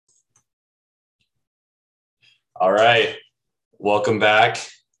All right. Welcome back,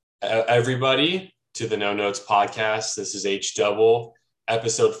 everybody, to the No Notes podcast. This is H Double,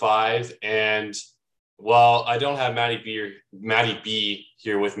 episode 5. And while I don't have Maddie B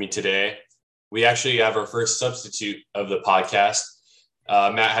here with me today, we actually have our first substitute of the podcast.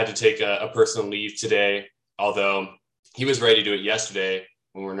 Matt had to take a personal leave today, although he was ready to do it yesterday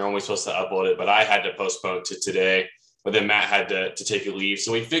when we're normally supposed to upload it, but I had to postpone to today. But then Matt had to take a leave.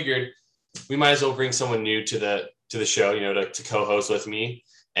 So we figured we might as well bring someone new to the show, to co-host with me.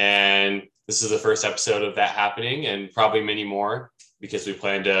 And this is the first episode of that happening, and probably many more, because we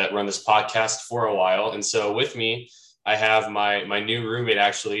plan to run this podcast for a while. And so with me, I have my new roommate,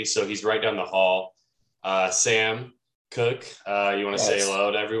 actually. So he's right down the hall. Sam Cook, you want to say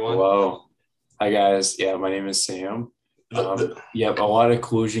hello to everyone? Hello. Hi, guys. Yeah, my name is Sam. A lot of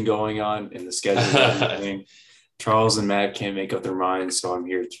collusion going on in the schedule. Charles and Matt can't make up their minds, so I'm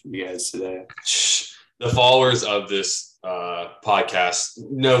here for you guys today. The followers of this podcast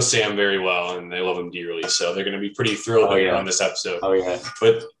know Sam very well, and they love him dearly, so they're going to be pretty thrilled on this episode. Oh yeah,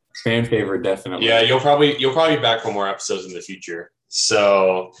 but fan favorite, definitely. Yeah, you'll probably be back for more episodes in the future.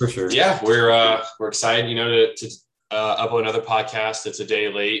 So for sure. Yeah, we're excited, to upload another podcast. It's a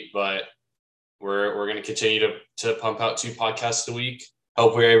day late, but we're going to continue to pump out 2 podcasts a week.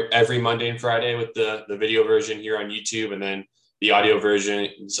 Hopefully every Monday and Friday with the video version here on YouTube, and then the audio version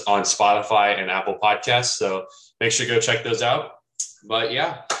is on Spotify and Apple Podcasts. So make sure to go check those out. But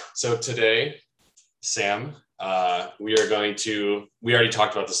yeah, so today, Sam, we already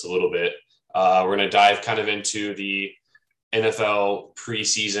talked about this a little bit. We're going to dive kind of into the NFL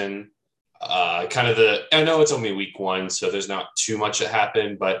preseason, I know it's only week 1, so there's not too much that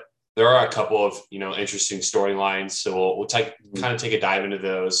happened, but there are a couple of, interesting storylines. So we'll take a dive into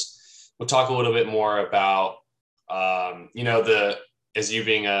those. We'll talk a little bit more about, as you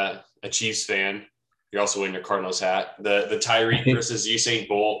being a Chiefs fan, you're also wearing your Cardinals hat, the Tyreek versus Usain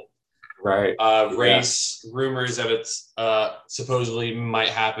Bolt race, rumors that it's supposedly might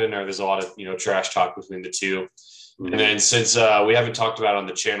happen, or there's a lot of, trash talk between the two. Mm-hmm. And then since we haven't talked about it on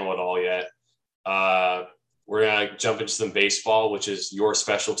the channel at all yet, we're going to jump into some baseball, which is your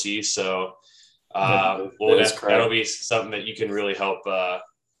specialty. So that'll be something that you can really help, get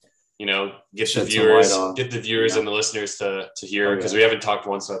the viewers and the listeners to hear, because we haven't talked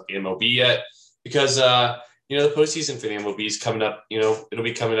once about the MLB yet, because, the postseason for the MLB is coming up, it'll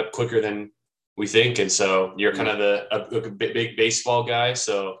be coming up quicker than we think. And so you're kind of a big baseball guy.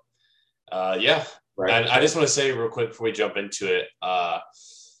 So, yeah. Right. And I just want to say real quick before we jump into it,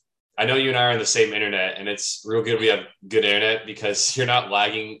 I know you and I are on the same internet, and it's real good we have good internet, because you're not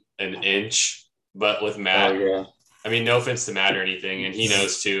lagging an inch. But with Matt, I mean, no offense to Matt or anything, and he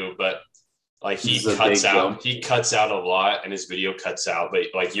knows too, but like he cuts out a lot, and his video cuts out, but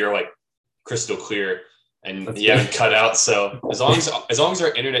like you're like crystal clear, and you haven't cut out. So as long as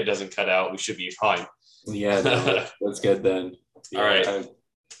our internet doesn't cut out, we should be fine. Yeah, that's good then. Yeah, all right.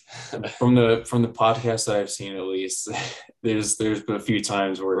 From the podcast that I've seen, at least, there's been a few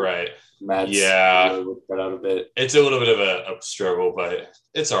times where Matt's cut out a bit. It's a little bit of a struggle, but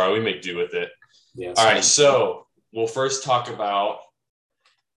it's all right. We make do with it. Yeah. All right. So we'll first talk about,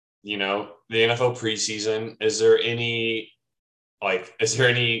 the NFL preseason. Is there any,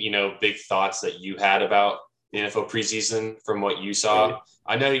 big thoughts that you had about the NFL preseason from what you saw? Right.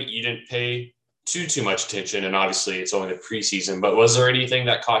 I know you didn't pay too much attention, and obviously it's only the preseason, but was there anything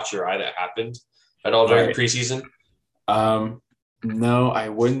that caught your eye that happened at all during the preseason? No, I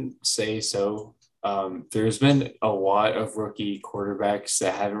wouldn't say so. There's been a lot of rookie quarterbacks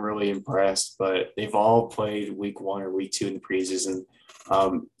that haven't really impressed, but they've all played week 1 or week 2 in the preseason.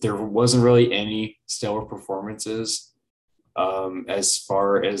 There wasn't really any stellar performances. As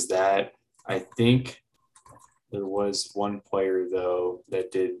far as that, I think there was one player though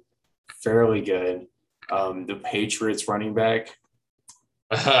that did fairly good. The Patriots running back.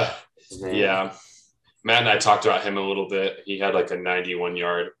 Yeah. Matt and I talked about him a little bit. He had like a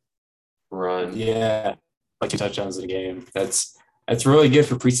 91-yard run. Yeah, like 2 touchdowns in a game. That's really good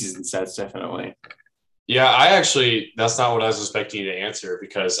for preseason stats, definitely. Yeah, that's not what I was expecting you to answer,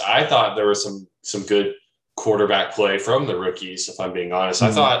 because I thought there was some good quarterback play from the rookies, if I'm being honest.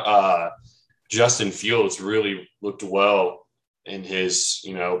 Mm-hmm. I thought Justin Fields really looked well in his,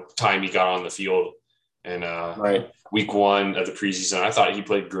 time he got on the field. And week 1 of the preseason, I thought he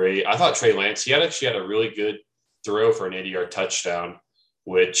played great. I thought Trey Lance, he actually had a really good throw for an 80-yard touchdown,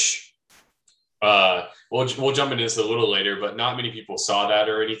 which we'll jump into this a little later, but not many people saw that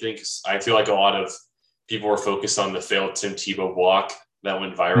or anything, because I feel like a lot of people were focused on the failed Tim Tebow block that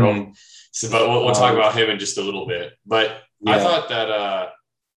went viral. Mm-hmm. So, but we'll talk about him in just a little bit. But I thought that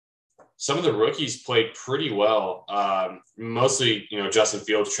some of the rookies played pretty well. Mostly, Justin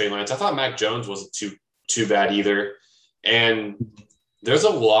Fields, Trey Lance. I thought Mac Jones wasn't too bad either. And there's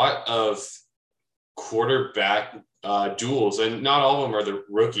a lot of quarterback duels, and not all of them are the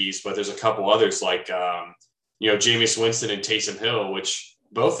rookies, but there's a couple others like Jameis Winston and Taysom Hill, which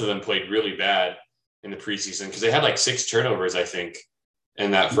both of them played really bad in the preseason because they had like 6 turnovers, I think, in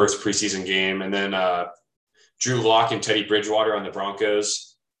that first preseason game. And then Drew Lock and Teddy Bridgewater on the Broncos.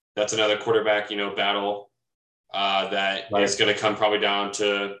 That's another quarterback, battle that is going to come probably down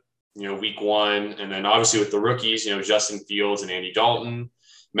to, week 1. And then obviously with the rookies, Justin Fields and Andy Dalton,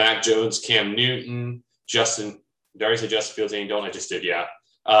 Mac Jones, Cam Newton, did I already say Justin Fields, Andy Dalton? I just did, yeah.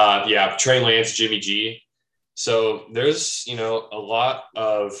 Trey Lance, Jimmy G. So there's, a lot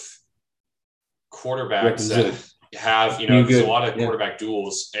of quarterbacks that have, there's a lot of quarterback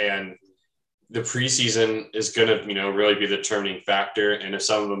duels, and the preseason is going to, really be the determining factor. And if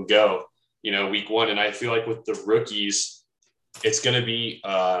some of them go, week 1, and I feel like with the rookies, it's going to be,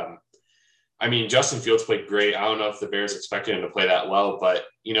 Justin Fields played great. I don't know if the Bears expected him to play that well, but,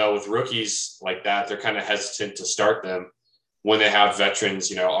 with rookies like that, they're kind of hesitant to start them when they have veterans,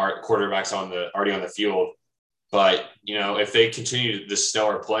 quarterbacks already on the field. But, if they continue this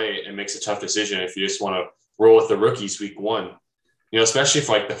stellar play, it makes a tough decision if you just want to roll with the rookies week 1. Especially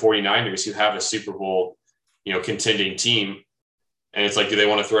for like the 49ers who have a Super Bowl, contending team. And it's like, do they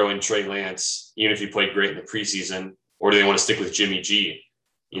want to throw in Trey Lance, even if he played great in the preseason, or do they want to stick with Jimmy G,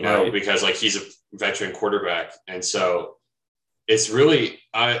 because like he's a veteran quarterback. And so it's really,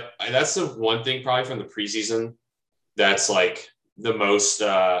 that's the one thing probably from the preseason that's like the most,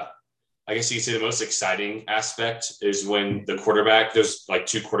 I guess you could say the most exciting aspect is when the quarterback, there's like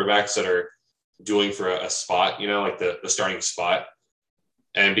 2 quarterbacks that are dueling for a spot, like the starting spot.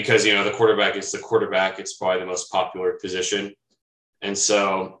 And because, the quarterback is the quarterback, it's probably the most popular position. And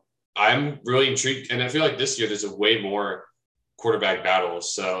so I'm really intrigued. And I feel like this year there's a way more quarterback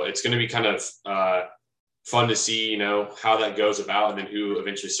battles. So it's going to be kind of fun to see, how that goes about and then who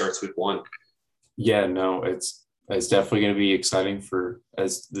eventually starts week 1. Yeah, no, it's definitely going to be exciting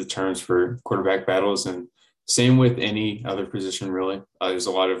as the terms for quarterback battles. And same with any other position, really. There's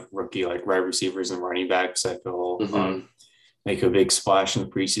a lot of rookie like wide receivers and running backs that will make a big splash in the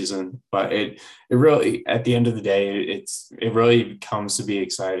preseason. But it really, at the end of the day, it really comes to be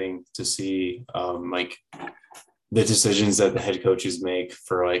exciting to see like the decisions that the head coaches make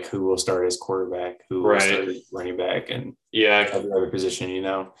for like who will start as quarterback, who will start as running back, and every other position.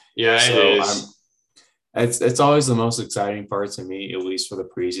 Yeah, so it is. It's always the most exciting part to me, at least for the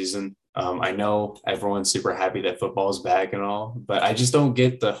preseason. I know everyone's super happy that football is back and all, but I just don't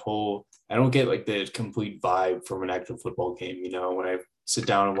get like the complete vibe from an actual football game. When I sit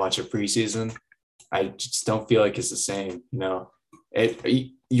down and watch a preseason, I just don't feel like it's the same.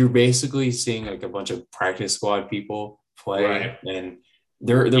 You're basically seeing like a bunch of practice squad people play, and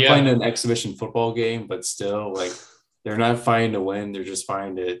they're playing an exhibition football game, but still like they're not fighting to win. They're just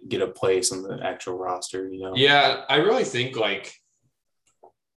fighting to get a place on the actual roster, Yeah, I really think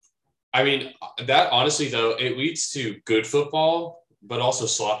that honestly, though, it leads to good football, but also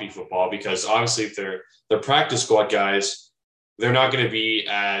sloppy football, because obviously if they're practice squad guys, they're not going to be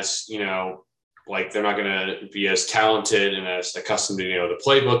as, they're not going to be as talented and as accustomed to, the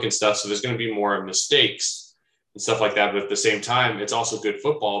playbook and stuff. So there's going to be more mistakes and stuff like that. But at the same time, it's also good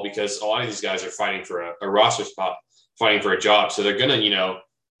football because a lot of these guys are fighting for a roster spot, fighting for a job. So they're going to,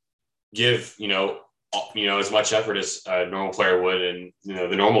 give, as much effort as a normal player would in,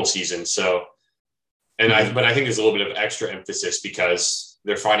 the normal season. So, but I think there's a little bit of extra emphasis because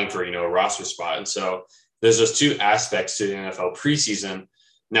they're fighting for, a roster spot. And so there's those 2 aspects to the NFL preseason.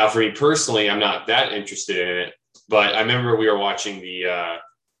 Now, for me personally, I'm not that interested in it, but I remember we were watching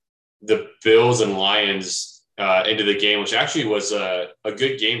the Bills and Lions into the game, which actually was a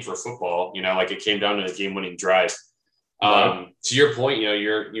good game for football. It came down to the game-winning drive. To your point,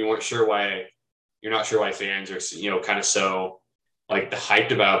 you weren't sure why. You're not sure why fans are, kind of so like the hyped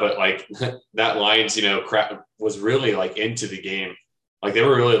about, but like that Lions, crap was really like into the game. Like they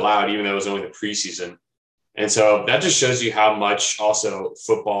were really loud, even though it was only the preseason. And so that just shows you how much also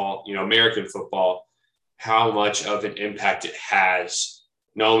football, American football, how much of an impact it has,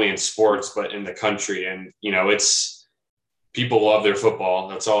 not only in sports, but in the country. And, it's people love their football.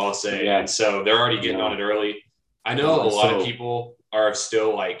 That's all I'll say. Yeah. And so they're already getting on it early. I know a lot of people are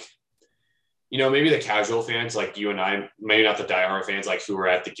still like, maybe the casual fans like you and I, maybe not the diehard fans, like who were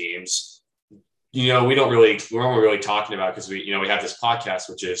at the games, we weren't really talking about because we have this podcast,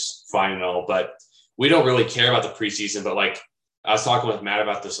 which is fine and all, but we don't really care about the preseason. But like I was talking with Matt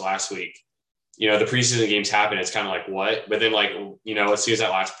about this last week, the preseason games happen. It's kind of like what, but then like, as soon as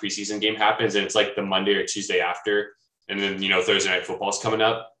that last preseason game happens and it's like the Monday or Tuesday after, and then, Thursday night football is coming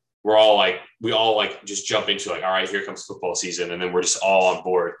up, we all like just jump into like, all right, here comes football season. And then we're just all on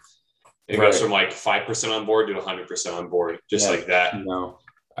board. It goes from like 5% on board to 100% on board, just like that. No,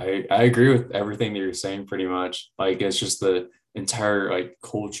 I agree with everything that you're saying pretty much. Like, it's just the entire like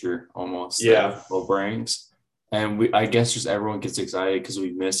culture almost that football brings. And I guess just everyone gets excited because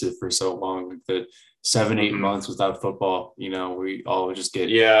we missed it for so long. Like the 7-8 months without football, we all just get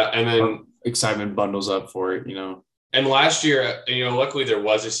and then excitement bundles up for it, And last year, luckily there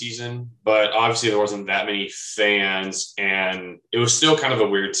was a season, but obviously there wasn't that many fans, and it was still kind of a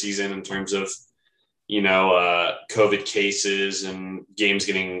weird season in terms of, COVID cases and games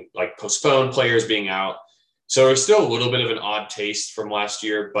getting like postponed, players being out. So it was still a little bit of an odd taste from last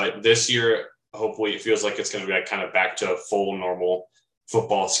year, but this year, hopefully it feels like it's going to be like kind of back to a full normal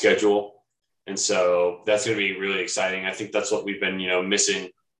football schedule. And so that's going to be really exciting. I think that's what we've been, missing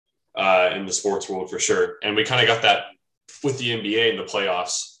in the sports world for sure. And we kind of got that with the NBA in the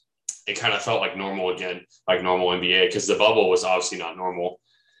playoffs. It kind of felt like normal again, like normal NBA, because the bubble was obviously not normal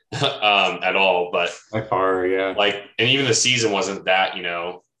at all. But by far, yeah. Like, and even the season wasn't that,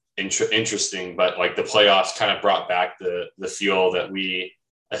 interesting, but like the playoffs kind of brought back the feel that we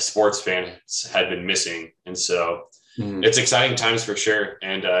as sports fans had been missing. And so it's exciting times for sure.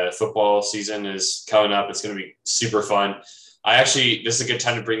 And football season is coming up. It's going to be super fun. This is a good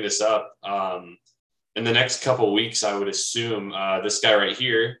time to bring this up. In the next couple of weeks, I would assume this guy right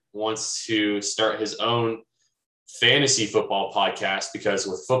here wants to start his own fantasy football podcast, because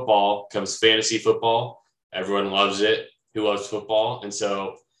with football comes fantasy football. Everyone loves it. Who loves football? And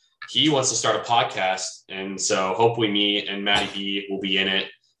so he wants to start a podcast. And so hopefully me and Matty B will be in it,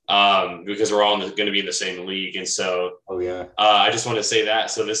 because we're all going to be in the same league. And so I just want to say that.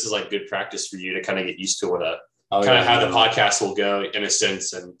 So this is like good practice for you to kind of get used to what how the podcast will go in a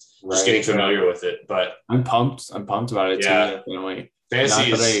sense, and just getting familiar with it. But I'm pumped about it too. Definitely.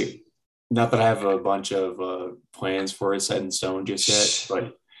 Fantasy not that I have a bunch of plans for it set in stone just yet,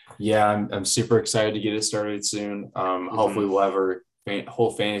 but yeah, I'm super excited to get it started soon. Hopefully we'll have our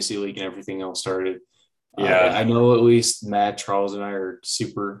whole fantasy league and everything else started. I know at least Matt, Charles, and I are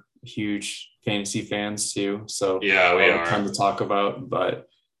super huge fantasy fans too. So we are. Time to talk about, but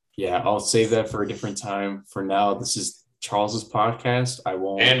yeah, I'll save that for a different time. For now, this is Charles's podcast. I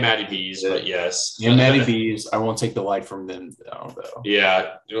won't. And Matty B's, but yes. And Matty B's. I won't take the light from them though.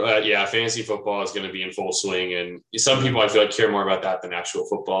 Yeah. Fantasy football is going to be in full swing. And some people I feel like care more about that than actual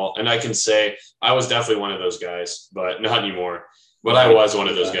football. And I can say I was definitely one of those guys, but not anymore. But I was one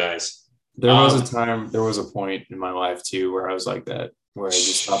of those guys. There was a point in my life too where I was like that, where I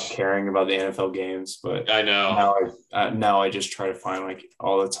just stopped caring about the NFL games. But I know now I just try to find like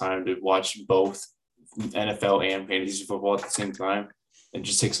all the time to watch both NFL and fantasy football at the same time. It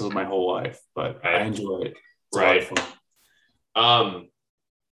just takes up my whole life, but I enjoy it. It's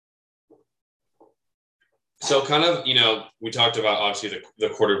So kind of, we talked about obviously the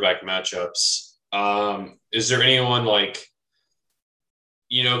quarterback matchups. Is there anyone like,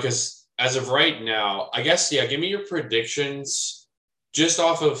 because as of right now, I guess, give me your predictions just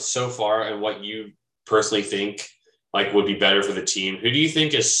off of so far and what you personally think like would be better for the team. Who do you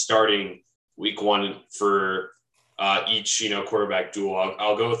think is starting week one for each, quarterback duel?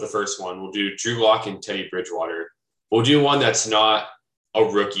 I'll go with the first one. We'll do Drew Lock and Teddy Bridgewater. We'll do one that's not a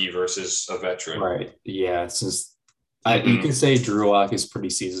rookie versus a veteran. Right. Yeah. Since you can say Drew Lock is pretty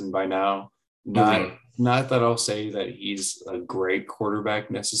seasoned by now. Not that I'll say that he's a great quarterback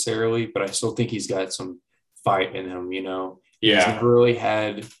necessarily, but I still think he's got some fight in him, Yeah. He's never really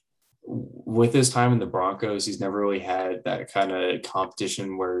had, with his time in the Broncos, he's never really had that kind of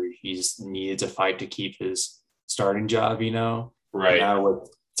competition where he's needed to fight to keep his starting job, Right. Now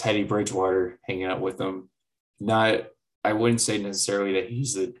with Teddy Bridgewater hanging out with him, I wouldn't say necessarily that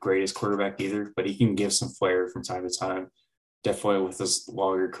he's the greatest quarterback either, but he can give some flair from time to time, definitely with his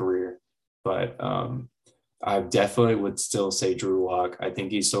longer career. But I definitely would still say Drew Lock. I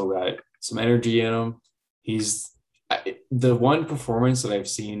think he's still got some energy in him. He's the one performance that I've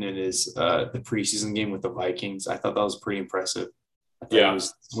seen in his the preseason game with the Vikings. I thought that was pretty impressive. I thought he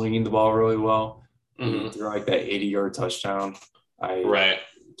was swinging the ball really well. He threw like that 80-yard touchdown. I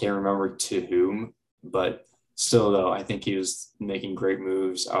can't remember to whom, but still though, I think he was making great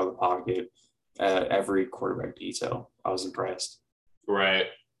moves out of the pocket at every quarterback detail. I was impressed. Right.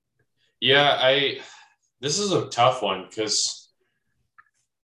 Yeah, this is a tough one because,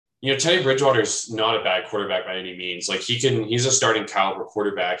 Teddy Bridgewater's not a bad quarterback by any means. Like he's a starting caliber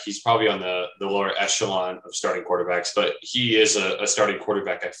quarterback. He's probably on the lower echelon of starting quarterbacks, but he is a starting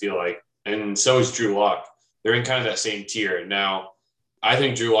quarterback, I feel like. and so is Drew Lock. They're in kind of that same tier. Now, I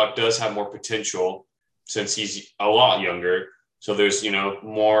think Drew Lock does have more potential since he's a lot younger. So there's,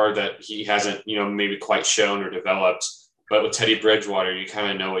 more that he hasn't, maybe quite shown or developed. But with Teddy Bridgewater, you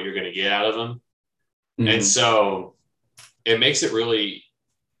kind of know what you're going to get out of him. Mm-hmm. And so it makes it really,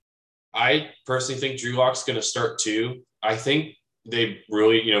 I personally think Drew Lock's going to start too. I think they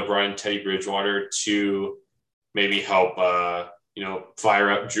really, brought in Teddy Bridgewater to maybe help,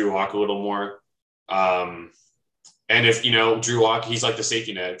 fire up Drew Lock a little more. And if, Drew Lock, he's like the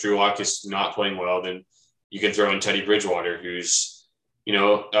safety net. If Drew Lock is not playing well, then you can throw in Teddy Bridgewater, who's,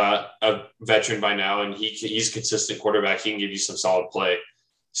 a veteran by now, and he's a consistent quarterback. He can give you some solid play.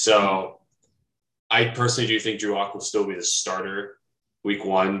 So I personally do think Drew Lock will still be the starter week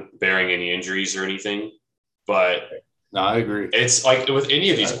 1, bearing any injuries or anything. But no, I agree. It's like with any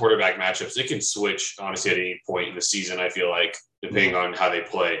of these quarterback matchups, it can switch, honestly, at any point in the season, I feel like, depending on how they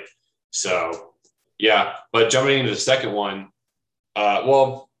play. So, yeah. But jumping into the second one,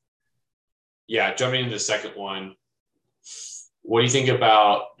 what do you think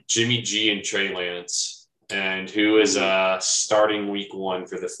about Jimmy G and Trey Lance? And who is starting week 1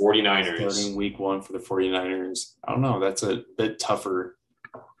 for the 49ers? Starting week 1 for the 49ers. I don't know. That's a bit tougher.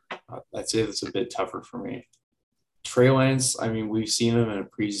 I'd say it's a bit tougher for me. Trey Lance, I mean, we've seen him in a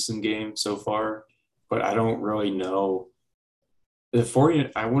preseason game so far, but I don't really know.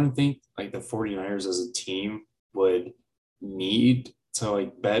 I wouldn't think like the 49ers as a team would need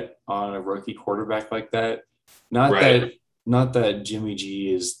to bet on a rookie quarterback like that. Not that Jimmy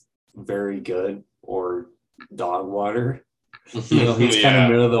G is very good or dog water. He's kind of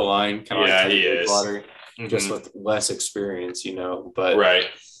middle of the line, kind of like he is. Water, just with less experience, But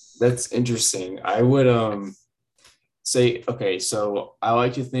that's interesting. I would say, okay, so I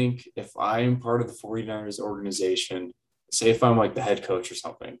like to think if I'm part of the 49ers organization, say if I'm like the head coach or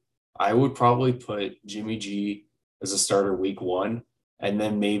something, I would probably put Jimmy G as a starter week 1 and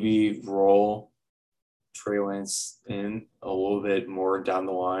then maybe roll Trey Lance in a little bit more down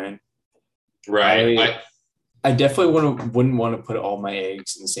the line. Right. I definitely wouldn't want to put all my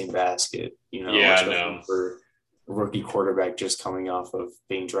eggs in the same basket, for a rookie quarterback just coming off of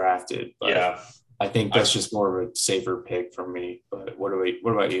being drafted. But I think that's just more of a safer pick for me. But what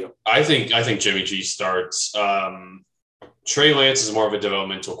about you? I think Jimmy G starts. Trey Lance is more of a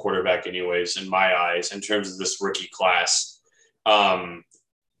developmental quarterback anyways, in my eyes, in terms of this rookie class. No,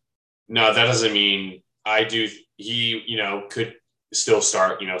 that doesn't mean he could still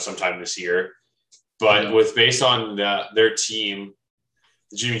start, sometime this year. But based on their team,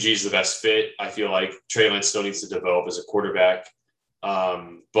 Jimmy G is the best fit. I feel like Trey Lance still needs to develop as a quarterback.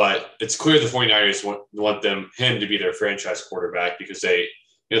 But it's clear the 49ers want him to be their franchise quarterback because they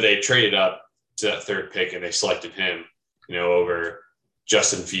traded up to that 3rd pick and they selected him, over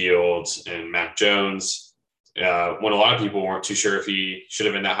Justin Fields and Mac Jones. When a lot of people weren't too sure if he should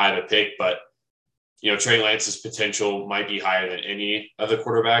have been that high of a pick, but Trey Lance's potential might be higher than any other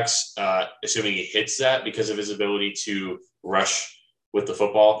quarterbacks, assuming he hits that because of his ability to rush with the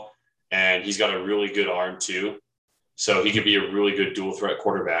football. And he's got a really good arm too. So he could be a really good dual threat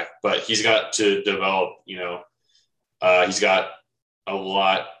quarterback, but he's got to develop, he's got a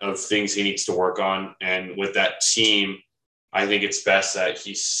lot of things he needs to work on. And with that team, I think it's best that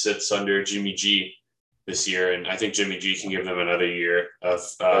he sits under Jimmy G this year. And I think Jimmy G can give them another year of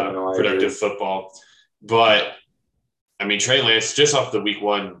productive football. But I mean, Trey Lance, just off the week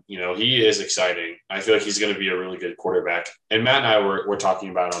 1, he is exciting. I feel like he's going to be a really good quarterback. And Matt and I were talking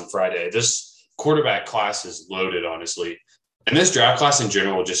about it on Friday. This quarterback class is loaded, honestly. And this draft class in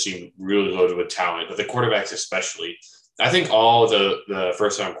general just seemed really loaded with talent, but the quarterbacks especially. I think all the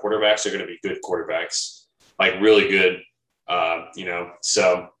first-round quarterbacks are going to be good quarterbacks, like really good,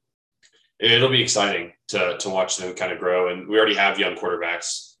 So it'll be exciting to watch them kind of grow. And we already have young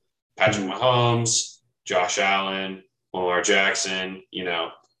quarterbacks, Patrick Mahomes, Josh Allen, Lamar Jackson,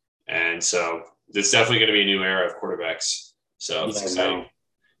 and so it's definitely going to be a new era of quarterbacks. So it's exciting.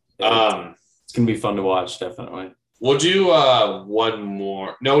 It's going to be fun to watch, definitely. We'll do one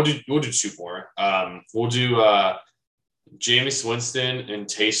more. No, we'll do 2 more. We'll do Jameis Winston and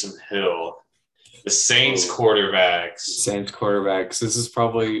Taysom Hill, the Saints quarterbacks. This is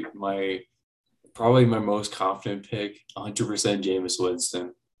probably my most confident pick. 100% Jameis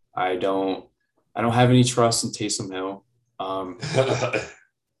Winston. I don't have any trust in Taysom Hill.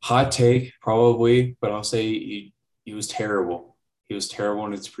 Hot take, probably, but I'll say he was terrible. He was terrible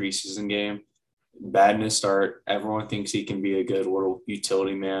in his preseason game. Bad in his start. Everyone thinks he can be a good little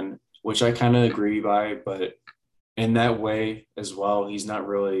utility man, which I kind of agree by, but in that way as well, he's not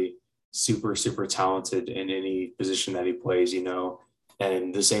really super, super talented in any position that he plays,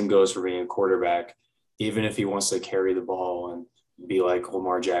 And the same goes for being a quarterback. Even if he wants to carry the ball and be like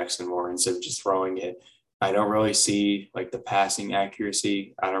Lamar Jackson more instead of just throwing it, I don't really see like the passing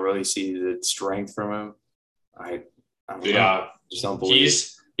accuracy. I don't really see the strength from him. I, I don't know. Yeah, Just don't believe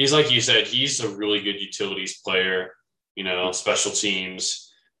it. he's like you said, he's a really good utilities player. Special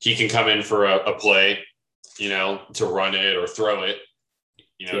teams. He can come in for a play, to run it or throw it.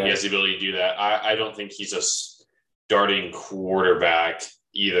 He has the ability to do that. I don't think he's a starting quarterback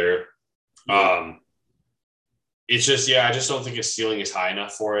either. Yeah. It's just, I just don't think his ceiling is high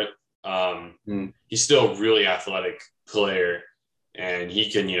enough for it. He's still a really athletic player, and he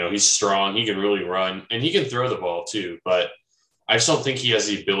can, he's strong. He can really run, and he can throw the ball too. But I just don't think he has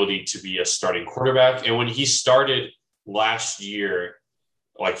the ability to be a starting quarterback. And when he started last year,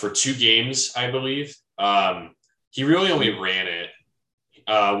 like for 2 games, I believe, he really only ran it,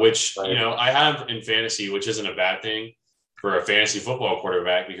 which, I have in fantasy, which isn't a bad thing for a fantasy football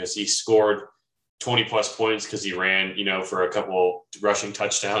quarterback because he scored 20 plus points because he ran, for a couple rushing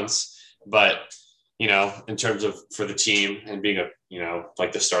touchdowns. But, in terms of for the team and being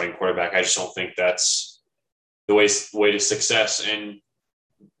like the starting quarterback, I just don't think that's the way to success. And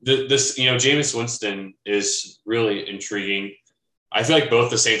this, Jameis Winston is really intriguing. I feel like both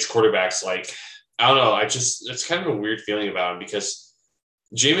the Saints quarterbacks, like, I don't know, it's kind of a weird feeling about him because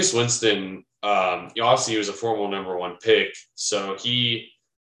Jameis Winston, obviously he was a formal number 1 pick. So he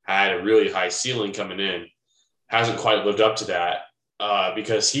had a really high ceiling coming in, hasn't quite lived up to that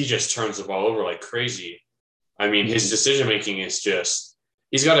because he just turns the ball over like crazy. I mean, his decision-making is just,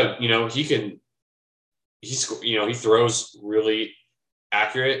 he's got a, he throws really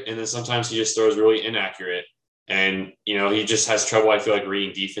accurate, and then sometimes he just throws really inaccurate. And, he just has trouble, I feel like,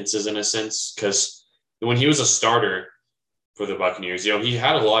 reading defenses in a sense, because when he was a starter for the Buccaneers, he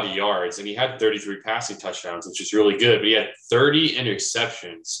had a lot of yards and he had 33 passing touchdowns, which is really good, but he had 30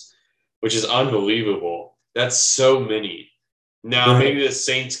 interceptions, which is unbelievable. That's so many. Now, maybe the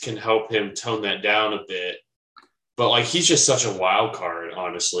Saints can help him tone that down a bit, but like, he's just such a wild card,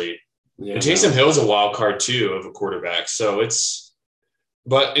 honestly. Yeah, and Taysom Hill's a wild card too of a quarterback. So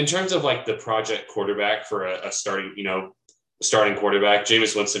but in terms of like the project quarterback for a starting quarterback,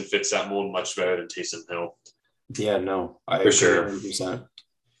 Jameis Winston fits that mold much better than Taysom Hill. Yeah, no, for sure. 100%.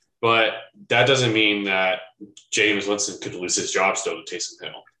 But that doesn't mean that Jameis Winston could lose his job still to Taysom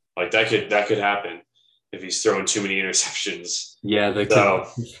Hill. Like that could happen if he's throwing too many interceptions. Yeah,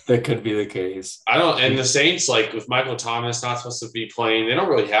 that could be the case. And the Saints, like with Michael Thomas not supposed to be playing, they don't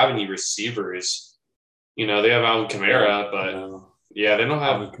really have any receivers. They have Alvin Kamara, but yeah, they don't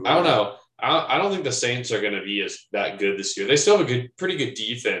have. I don't know. I don't think the Saints are going to be that good this year. They still have a pretty good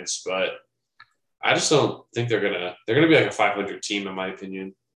defense, but I just don't think they're gonna be like a 500 team in my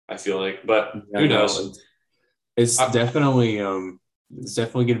opinion. I feel like, but who knows? It's definitely going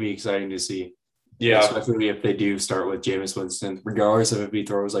to be exciting to see. Yeah, especially if they do start with Jameis Winston, regardless of if he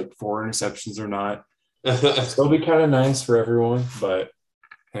throws like 4 interceptions or not. It'll be kind of nice for everyone, but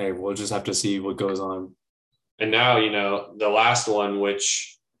hey, we'll just have to see what goes on. And now, the last one,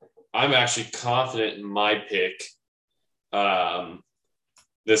 which I'm actually confident in my pick.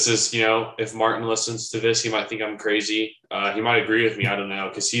 This is, if Martin listens to this, he might think I'm crazy. He might agree with me. I don't know,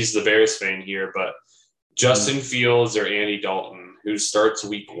 because he's the Bears fan here. But Justin Fields or Andy Dalton, who starts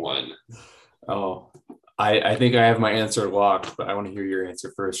week 1? Oh, I think I have my answer locked, but I want to hear your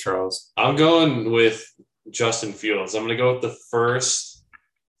answer first, Charles. I'm going with Justin Fields. I'm going to go with the first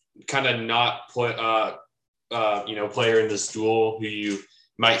kind of not player in this duel who you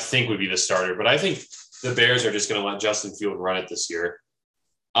might think would be the starter. But I think the Bears are just going to let Justin Fields run it this year.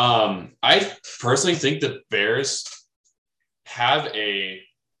 I personally think the Bears they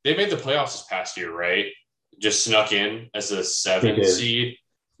made the playoffs this past year, right? Just snuck in as a 7th seed.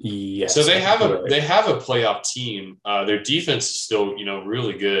 Yes. So they have a playoff team. Their defense is still,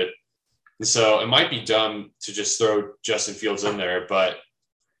 really good. And so it might be dumb to just throw Justin Fields in there, but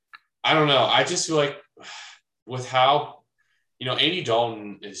I don't know. I just feel like with how, Andy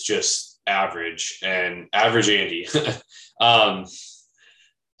Dalton is just average and average Andy. I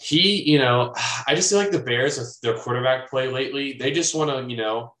just feel like the Bears with their quarterback play lately, they just want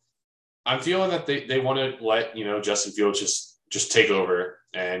to, I'm feeling that they want to let, Justin Fields just take over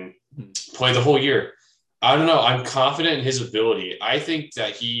and play the whole year. I don't know. I'm confident in his ability. I think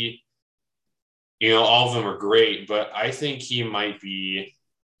that he, all of them are great, but I think he might be,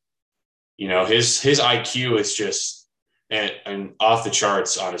 his IQ is just and off the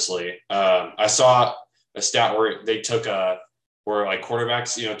charts, honestly. I saw a stat where they took where like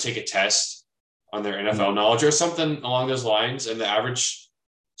quarterbacks, take a test on their NFL knowledge or something along those lines. And the average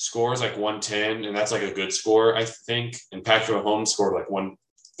scores like 110, and that's like a good score, I think. And Patrick Mahomes scored like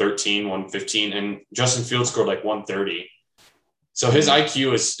 113, 115, and Justin Fields scored like 130. So his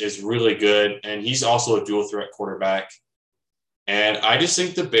IQ is really good, and he's also a dual threat quarterback. And I just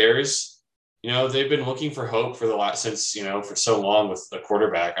think the Bears, they've been looking for hope for the last since for so long with the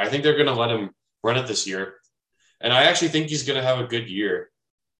quarterback. I think they're going to let him run it this year, and I actually think he's going to have a good year.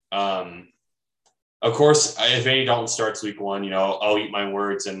 Of course, if Andy Dalton starts week 1, I'll eat my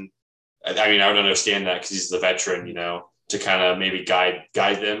words, and I would understand that because he's the veteran, to kind of maybe guide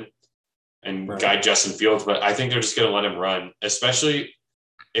them and guide Justin Fields. But I think they're just going to let him run, especially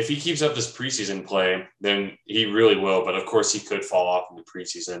if he keeps up this preseason play, then he really will. But of course, he could fall off in the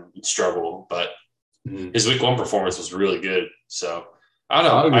preseason and struggle. But his week 1 performance was really good. So I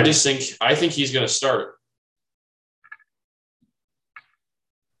don't know. I think he's going to start.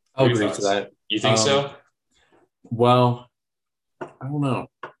 I'll agree to that. You think so? Well, I don't know.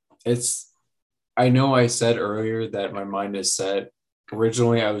 I know I said earlier that my mind is set.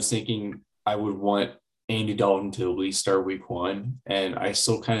 Originally, I was thinking I would want Andy Dalton to at least start week 1, and I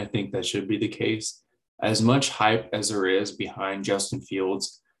still kind of think that should be the case. As much hype as there is behind Justin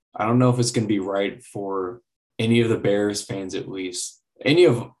Fields, I don't know if it's going to be right for any of the Bears fans, at least any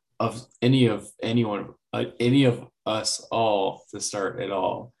of us all to start at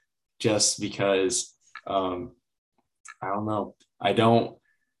all, just because I don't know. I don't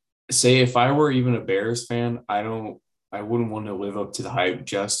say if I were even a Bears fan, I wouldn't want to live up to the hype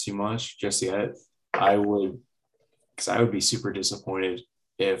just too much just yet. Because I would be super disappointed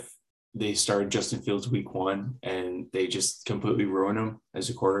if they started Justin Fields week 1 and they just completely ruin him as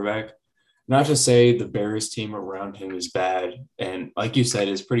a quarterback. Not to say the Bears team around him is bad, and like you said,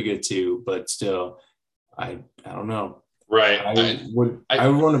 is pretty good too. But still, I don't know. Right. I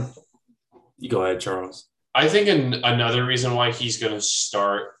would want to. You go ahead, Charles. I think another reason why he's going to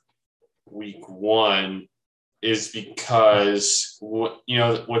start week 1 is because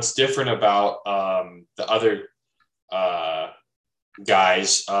what's different about the other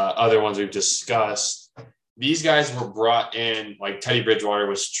guys, other ones we've discussed. These guys were brought in, like Teddy Bridgewater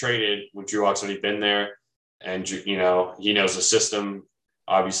was traded when Drew Lock's already been there, and he knows the system.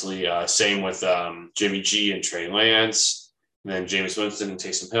 Obviously, same with Jimmy G and Trey Lance, and then Jameis Winston and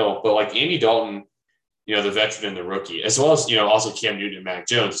Taysom Hill. But like Andy Dalton, the veteran and the rookie, as well as also Cam Newton and Mac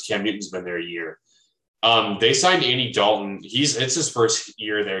Jones. Cam Newton's been there a year. They signed Andy Dalton. It's his first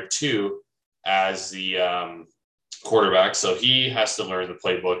year there too as the quarterback, so he has to learn the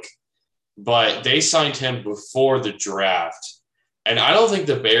playbook. But they signed him before the draft, and I don't think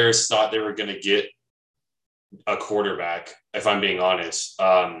the Bears thought they were going to get a quarterback, if I'm being honest.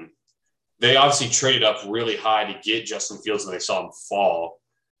 They obviously traded up really high to get Justin Fields when they saw him fall.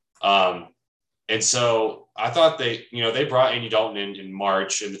 And so I thought they brought Andy Dalton in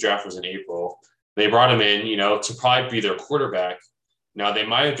March, and the draft was in April. They brought him in, to probably be their quarterback. Now, they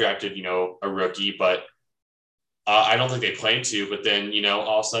might have drafted, a rookie, but I don't think they planned to. But then,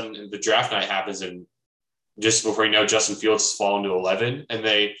 all of a sudden the draft night happens, and just before Justin Fields has fallen to 11, and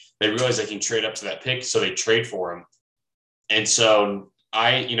they realize they can trade up to that pick, so they trade for him. And so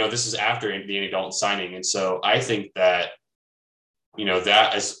this is after the Andy Dalton signing. And so I think that,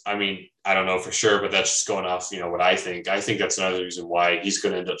 that is, I don't know for sure, but that's just going off, what I think. I think that's another reason why he's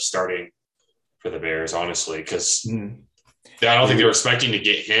going to end up starting for the Bears, honestly, because I don't think they were expecting to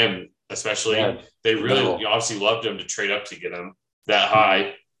get him, especially. Yeah, they really obviously loved him to trade up to get him that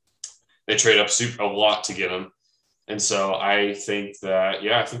high. They trade up a lot to get him. And so I think that,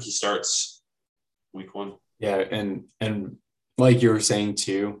 I think he starts week 1. Yeah, and like you were saying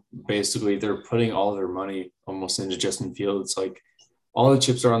too, basically they're putting all their money almost into Justin Fields. Like all the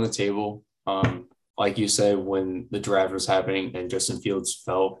chips are on the table. Like you said, when the draft was happening and Justin Fields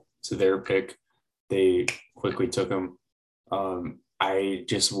fell to their pick, they quickly took him. I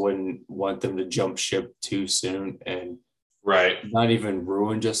just wouldn't want them to jump ship too soon and not even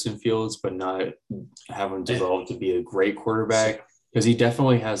ruin Justin Fields, but not have him develop to be a great quarterback, because he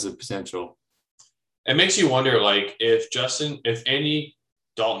definitely has the potential. It makes you wonder, like, if Andy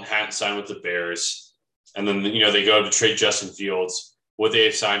Dalton hadn't signed with the Bears, and then they go to trade Justin Fields, would they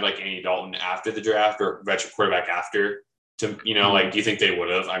have signed like Andy Dalton after the draft or veteran quarterback after? Do you think they would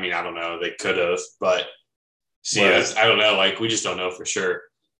have? I don't know. They could have, but I don't know. Like, we just don't know for sure.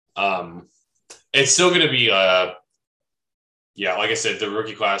 It's still going to be, like I said, the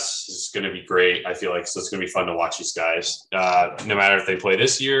rookie class is going to be great. I feel like, so it's going to be fun to watch these guys, no matter if they play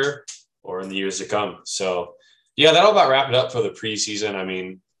this year or in the years to come. So that'll about wrap it up for the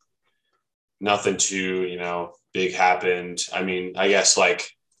preseason. Nothing too, big happened. I guess like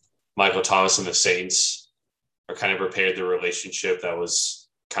Michael Thomas and the Saints are kind of repaired the relationship that was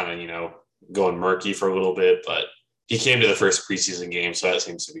kind of, going murky for a little bit, but he came to the first preseason game, so that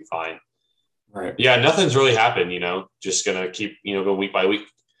seems to be fine. Right. Yeah, nothing's really happened, just going to keep, go week by week,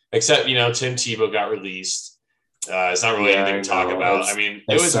 except, Tim Tebow got released. It's not really anything to talk about. It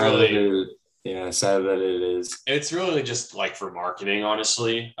was really sad that it is. It's really just like for marketing,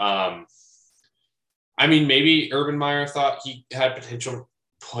 honestly. Maybe Urban Meyer thought he had potential to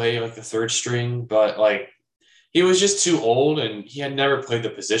play like the third string, but like he was just too old and he had never played the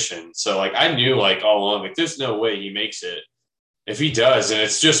position. So like I knew like all along, like there's no way he makes it. If he does, and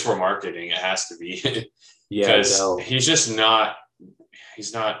it's just for marketing, it has to be. Because he's just not.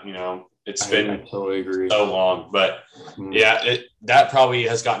 He's not. It's been I totally agree. So long, but that probably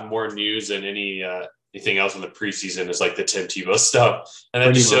has gotten more news than anything else in the preseason is like the Tim Tebow stuff, and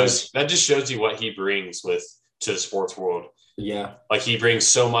that just shows you what he brings to the sports world. Yeah, like he brings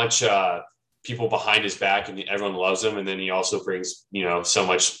so much people behind his back, and everyone loves him, and then he also brings so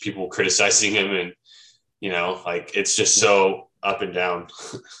much people criticizing him, and like it's just so up and down.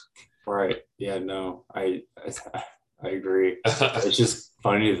 Right. Yeah. No, I agree. It's just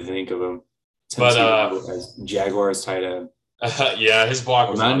funny to think of him. But as Jaguars tight end. Yeah, his block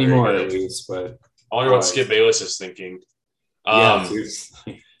was not anymore at least. But I wonder what Skip Bayless is thinking.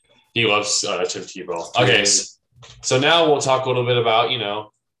 He loves Tim Tebow. Okay, so now we'll talk a little bit about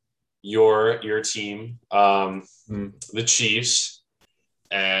your team, the Chiefs,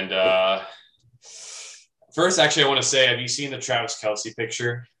 and first, actually, I want to say, have you seen the Travis Kelce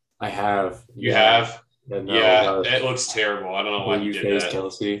picture? I have. You have? Yeah, it looks terrible. I don't know why you did that.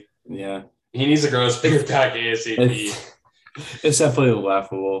 Kelce. Yeah. He needs to grow his beard back ASAP. It's definitely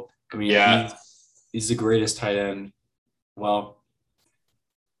laughable. He's the greatest tight end. Well,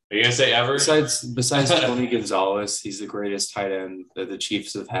 are you going to say ever? Besides Tony Gonzalez, he's the greatest tight end that the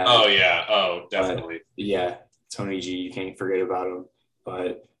Chiefs have had. Oh, yeah. Oh, definitely. Tony G, you can't forget about him.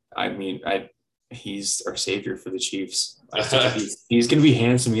 But, he's our savior for the Chiefs. I think he's going to be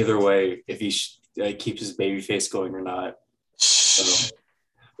handsome either way if he keeps his baby face going or not. So,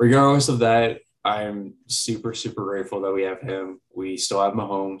 regardless of that, I'm super, super grateful that we have him. We still have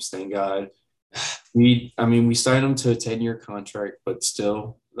Mahomes, thank God. We signed him to a 10-year contract, but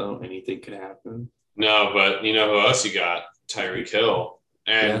still, anything could happen. No, but you know who else you got? Tyreek Hill.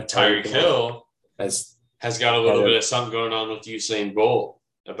 And Tyreek Hill has got a little bit of something going on with Usain Bolt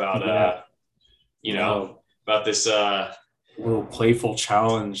about about this little playful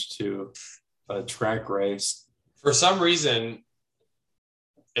challenge to a track race. For some reason,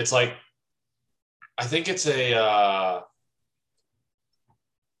 it's like I think it's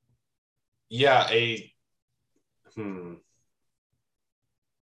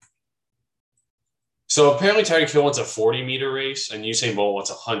So apparently Tyreek Hill wants a 40-meter race and Usain Bolt wants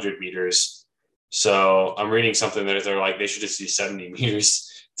 100 meters. So I'm reading something that they're like they should just do 70 meters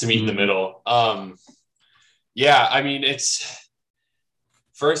to meet in the middle. It's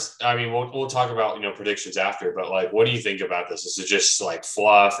first. We'll talk about predictions after, but like, what do you think about this? Is it just like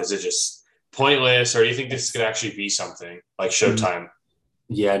fluff? Is it just pointless, or do you think this could actually be something like Showtime?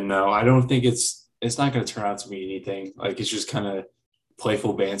 Yeah, no, I don't think it's not going to turn out to be anything. Like it's just kind of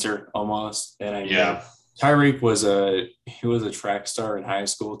playful banter almost. And Tyreek was a track star in high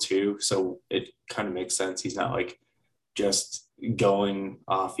school too, so it kind of makes sense. He's not like just going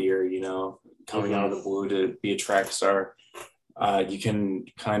off here, coming out of the blue to be a track star. You can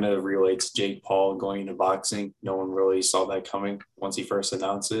kind of relate to Jake Paul going into boxing. No one really saw that coming once he first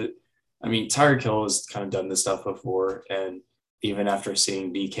announced it. Tyreek Hill has kind of done this stuff before, and even after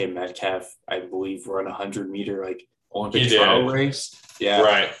seeing DK Metcalf, I believe, run 100-meter like Olympic trial race. Yeah,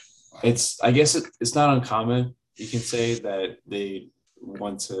 right. I guess it's not uncommon. You can say that they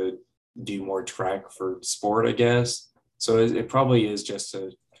want to do more track for sport, I guess. So it probably is just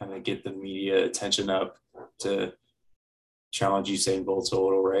to kind of get the media attention up to challenge Usain Bolt to a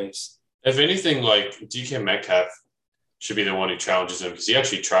little race. If anything, like DK Metcalf should be the one who challenges him because he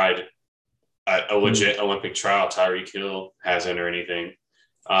actually tried a legit Olympic trial. Tyreek Hill hasn't or anything.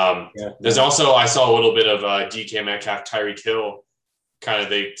 There's also, I saw a little bit of DK Metcalf, Tyreek Hill, kind of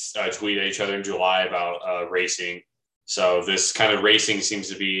they tweet at each other in July about racing. So this kind of racing seems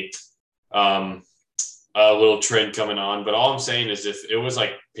to be a little trend coming on. But all I'm saying is if it was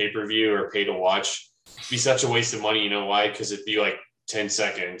like pay-per-view or pay to watch, it'd be such a waste of money. You know why? Because it'd be like 10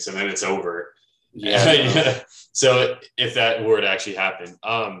 seconds and then it's over. Yeah. So if that were to actually happen,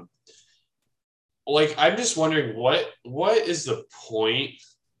 like, I'm just wondering what is the point?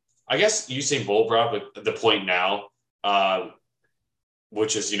 I guess Usain Bolt brought up the point now,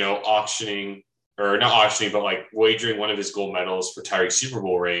 which is, auctioning or not auctioning, but like wagering one of his gold medals for Tyreek's Super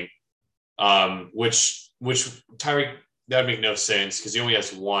Bowl ring, which Tyreek that'd make no sense because he only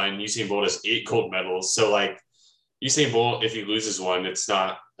has one. Usain Bolt has 8 gold medals. So like Usain Bolt, if he loses one, it's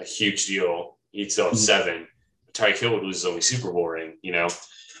not a huge deal. He'd still have 7. Tyreek Hill would lose his only Super Bowl ring,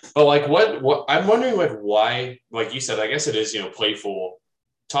 But like what I'm wondering like why, like you said, I guess it is, playful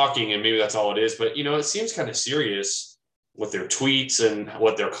talking and maybe that's all it is. But it seems kind of serious with their tweets and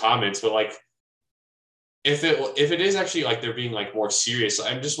what their comments, but like if it is actually like they're being like more serious,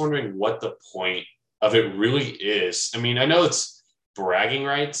 I'm just wondering what the point of it really is. I mean, I know it's bragging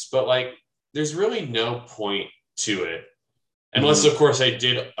rights, but like there's really no point to it. Unless of course they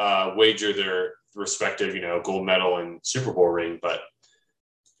did wager their respective, gold medal and Super Bowl ring, but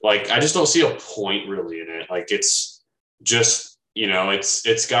like I just don't see a point really in it. Like it's just,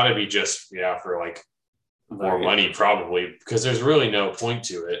 it's got to be just for like more money probably because there's really no point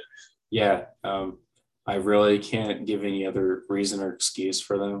to it. Yeah. I really can't give any other reason or excuse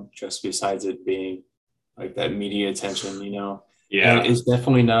for them just besides it being like that media attention, Yeah. And it's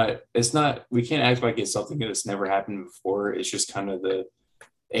definitely not, we can't act like it's something that's never happened before. It's just kind of the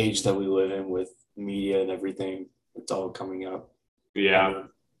age that we live in with media and everything. It's all coming up. Yeah.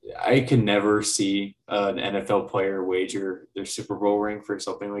 I can never see an NFL player wager their Super Bowl ring for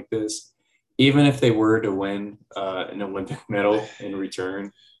something like this. Even if they were to win an Olympic medal in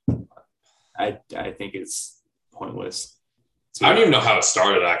return, I think it's pointless. I don't even know how it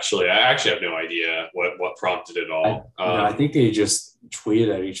started, actually. I actually have no idea what prompted it all. I think they just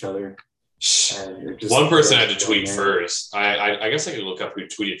tweeted at each other. One person had to tweet first. I guess I could look up who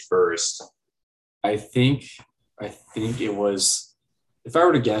tweeted first. I think it was, if I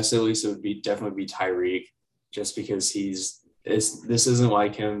were to guess, at least it would definitely be Tyreek, just because this isn't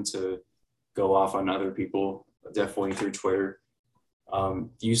like him to go off on other people, definitely through Twitter.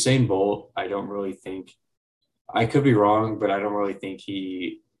 Usain Bolt, I don't really think, I could be wrong, but I don't really think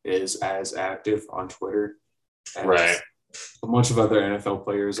he is as active on Twitter as a bunch of other NFL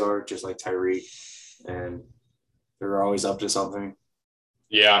players are, just like Tyreek, and they're always up to something.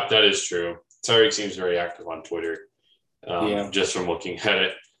 Yeah, that is true. Tyreek seems very active on Twitter, just from looking at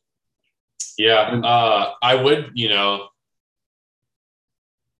it. Yeah, I would,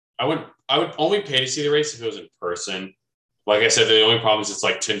 I would only pay to see the race if it was in person. Like I said, the only problem is it's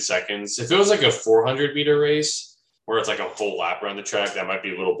like 10 seconds. If it was like a 400-meter race where it's like a full lap around the track, that might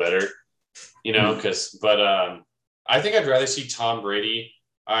be a little better, but I think I'd rather see Tom Brady.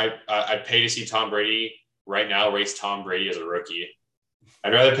 I'd pay to see Tom Brady right now race Tom Brady as a rookie.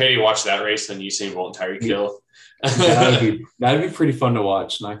 I'd rather pay to watch that race than Usain Bolt and Tyreek Hill. That'd be pretty fun to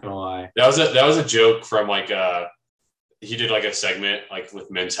watch, not gonna lie. That was a joke from like he did like a segment like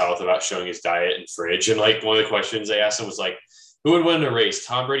with Men's Health about showing his diet and fridge. And like one of the questions they asked him was like, who would win a race,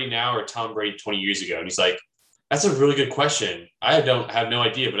 Tom Brady now or Tom Brady 20 years ago? And he's like, that's a really good question. I don't have no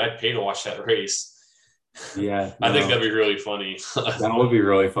idea, but I'd pay to watch that race. Yeah. I think that'd be really funny. That would be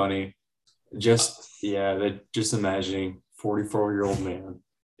really funny. Just imagining 44-year-old man.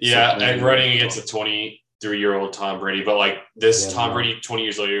 Yeah. And running against a 23-year-old Tom Brady, but like this Tom Brady 20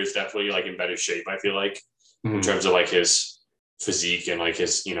 years later is definitely like in better shape. I feel like. In terms of like his physique and like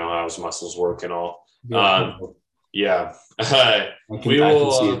his, how his muscles work and all. We'll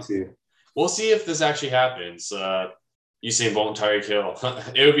see if this actually happens. Usain Bolt and Tyreek Hill.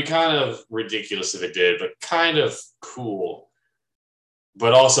 It would be kind of ridiculous if it did, but kind of cool.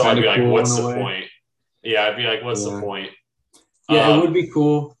 But also I'd be like, what's the point? Yeah, I'd be like, what's the point? Yeah, it would be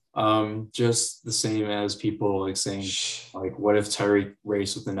cool. Just the same as people like saying, like, what if Tyreek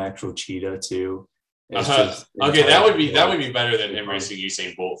raced with an actual cheetah too? Okay, that would be better than him racing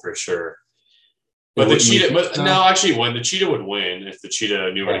Usain Bolt for sure. But the cheetah, when the cheetah would win, if the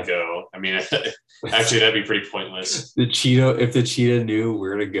cheetah knew where to go, I mean, actually that'd be pretty pointless. If the cheetah knew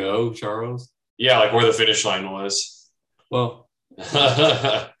where to go, Charles. Yeah, like where the finish line was. Well,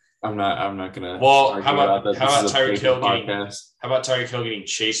 I'm not gonna. Well, how about Tyreek Hill getting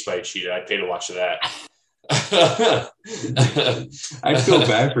chased by a cheetah? I'd pay to watch that. I feel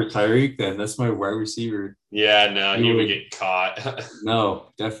bad for Tyreek then. That's my wide receiver. Yeah, no, he would get caught.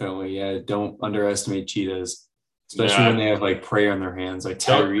 No, definitely. Yeah, don't underestimate cheetahs, especially when they have like prey on their hands, like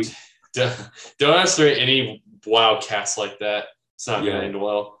Tyreek. Don't underestimate any wild cats like that. It's not going to end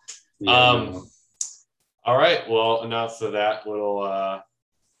well. All right. Well, enough of that little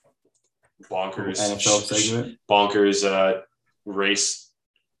bonkers NFL segment. Bonkers race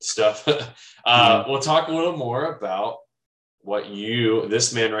stuff. We'll talk a little more about what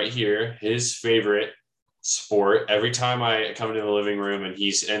this man right here, his favorite sport. Every time I come into the living room and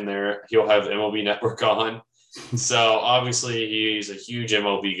he's in there, he'll have MLB Network on. So obviously he's a huge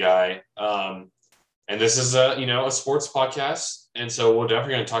MLB guy. And this is a sports podcast. And so we're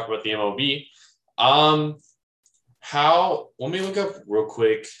definitely going to talk about the MLB. Let me look up real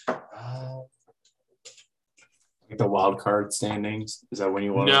quick. The wild card standings. Is that when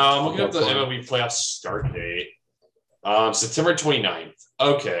you want No, to? I'm looking up the MLB playoff start date. September 29th.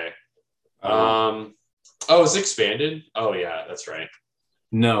 Okay. It's expanded? Oh, yeah, that's right.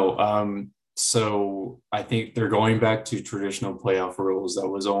 No. So I think they're going back to traditional playoff rules. That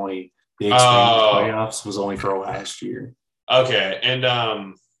was only the expanded playoffs was only for last year. Okay.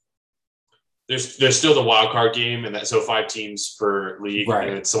 And there's still the wild card game, and so 5 teams per league. Right.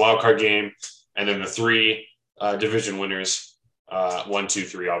 And it's the wild card game, and then the 3 division winners. 1, 2,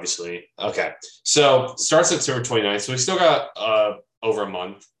 3, obviously. Okay. So starts September 29th. So we still got over a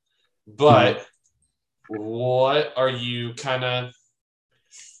month. But what are you kind of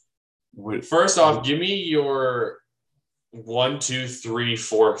first off, give me your 1, 2, 3,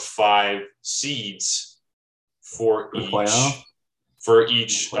 4, 5 seeds for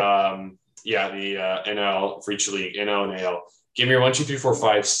each the NL for each league, NL and AL. Give me your 1, 2, 3, 4,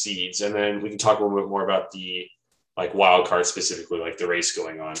 5 seeds, and then we can talk a little bit more about the like wild card specifically, like the race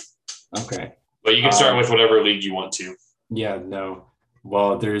going on. Okay. But you can start with whatever league you want to. Yeah, no.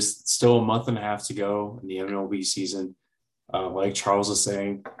 Well, there's still a month and a half to go in the MLB season. Like Charles was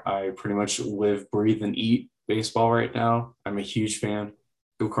saying, I pretty much live, breathe, and eat baseball right now. I'm a huge fan.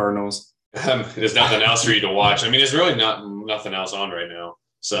 Go Cardinals. There's nothing else for you to watch. I mean, there's really nothing else on right now.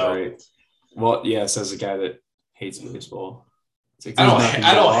 So, right. Well, yes, as a guy that hates baseball, like I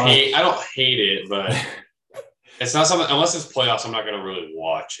don't hate it, but it's not something unless it's playoffs. I'm not going to really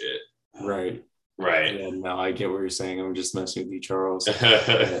watch it. Right. Right. Yeah, no, I get what you're saying. I'm just messing with you, Charles. All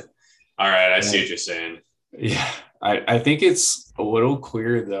right, I see what you're saying. Yeah, I think it's a little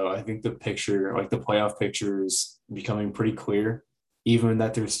clear though. I think the picture, like the playoff picture, is becoming pretty clear, even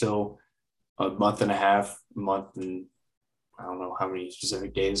that there's still a month and I don't know how many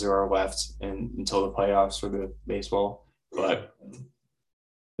specific days there are left until the playoffs for the baseball. But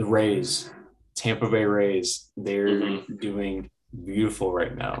the Rays, Tampa Bay Rays, they're doing beautiful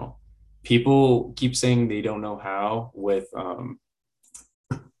right now. People keep saying they don't know how with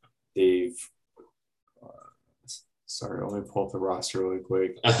sorry, let me pull up the roster really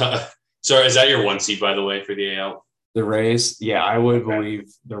quick. Sorry, is that your 1 seed, by the way, for the AL? The Rays? Yeah, I would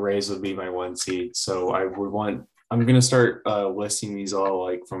believe the Rays would be my 1 seed. So I'm going to start listing these all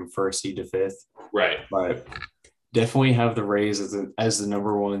like from 1st seed to 5th. Right. But definitely have the Rays as the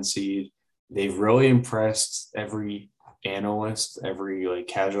number 1 seed. They've really impressed every analyst, every like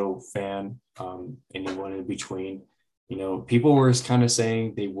casual fan, anyone in between. You know, people were kind of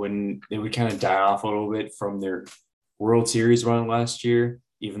saying they would kind of die off a little bit from their World Series run last year,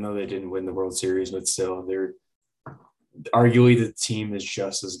 even though they didn't win the World Series, but still arguably the team is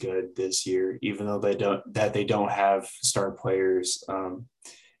just as good this year, even though they don't have star players.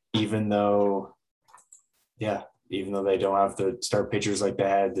 Even though they don't have the star pitchers like they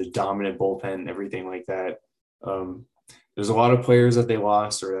had, the dominant bullpen, everything like that. There's a lot of players that they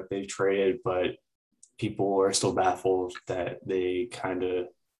lost or that they traded, but people are still baffled that they're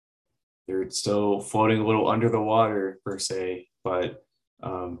still floating a little under the water per se. But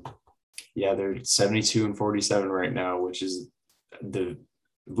they're 72-47 right now, which is I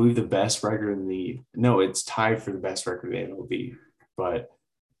believe the best record it's tied for the best record in the MLB. But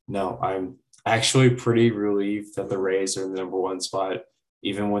no, I'm actually pretty relieved that the Rays are in the number 1 spot,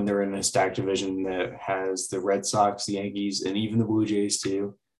 even when they're in a stacked division that has the Red Sox, the Yankees, and even the Blue Jays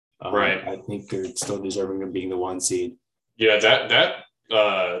too. Right. I think they're still deserving of being the 1 seed. Yeah,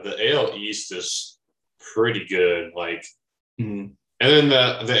 the AL East is pretty good. Like, and then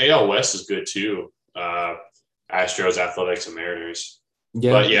the AL West is good too. Astros, Athletics, and Mariners.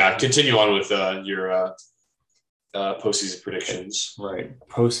 Yeah. But yeah, continue on with your postseason predictions. Right.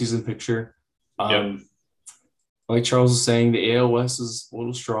 Postseason picture. Like Charles was saying, the AL West is a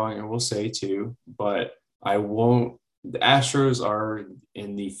little strong, and we'll say too, but the Astros are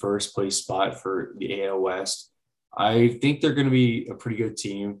in the 1st place spot for the AL West. I think they're going to be a pretty good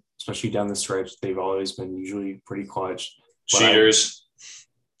team, especially down the stretch. They've always been usually pretty clutch. Cheaters.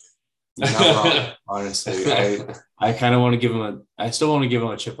 You're not wrong, honestly. I kind of want to give them I still want to give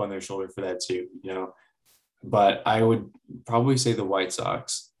them a chip on their shoulder for that too, you know. But I would probably say the White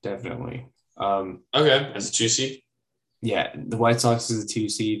Sox, definitely. Okay, as a 2 seed. Yeah, the White Sox is a 2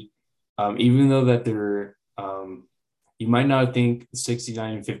 seed. Even though that they're you might not think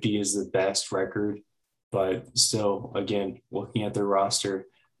 69-50 is the best record, but still, again, looking at their roster,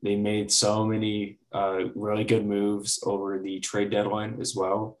 they made so many really good moves over the trade deadline as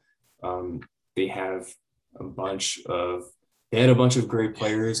well. They had a bunch of great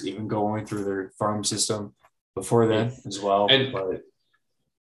players, even going through their farm system before then as well.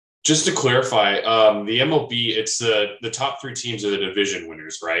 Just to clarify, the MLB, it's the top three teams are the division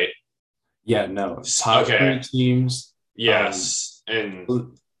winners, right? Yeah, no. Top three teams. Yes. And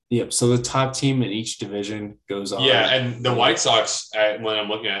yep. So the top team in each division goes on. Yeah, and the White Sox, when I'm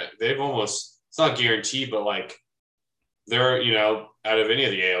looking at it, they've almost, it's not guaranteed, but like they're, out of any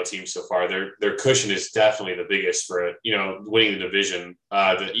of the AL teams so far, their cushion is definitely the biggest for, winning the division.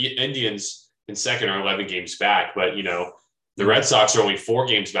 The Indians in second are 11 games back, but, the Red Sox are only 4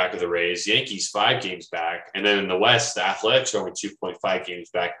 games back of the Rays, Yankees 5 games back, and then in the West, the Athletics are only 2.5 games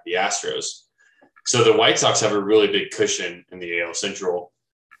back of the Astros. So the White Sox have a really big cushion in the AL Central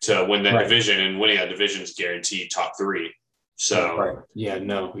to win that division, and winning that division is guaranteed top 3. So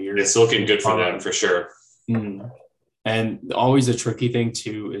it's looking good for them for sure. And always a tricky thing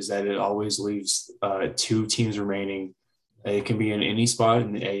too is that it always leaves 2 teams remaining. It can be in any spot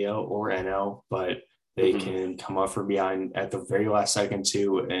in the AL or NL, but they can come up from behind at the very last second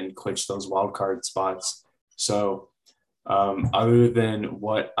too and clinch those wild card spots. So other than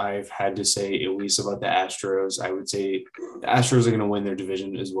what I've had to say, at least about the Astros, I would say the Astros are going to win their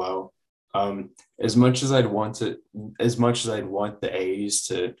division as well. As much as I'd want the A's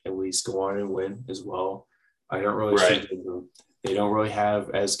to at least go on and win as well, I don't really see them. They don't really have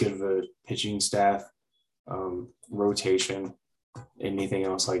as good of a pitching staff, rotation, anything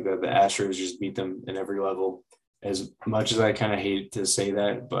else like that. The Astros just beat them in every level. As much as I kind of hate to say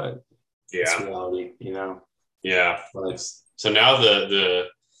that, but it's reality, Yeah. But, so now the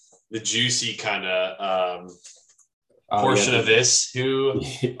juicy kind of portion of this, who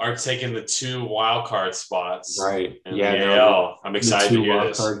are taking the 2 wild card spots, right? I'm excited to hear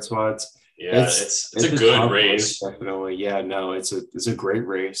this. 2 wild card spots. Yeah, it's a good race. Definitely. Yeah, no, it's a great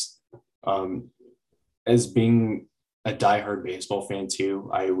race. As being a diehard baseball fan too,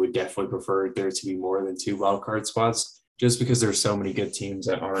 I would definitely prefer there to be more than 2 wild card spots, just because there's so many good teams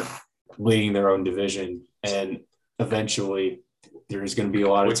that aren't leading their own division, and eventually there's going to be a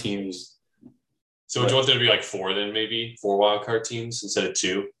lot of teams. So would you want there to be like 4 then, maybe 4 wild card teams instead of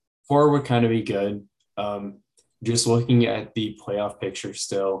 2? 4 would kind of be good. Just looking at the playoff picture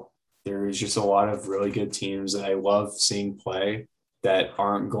still, there is just a lot of really good teams that I love seeing play that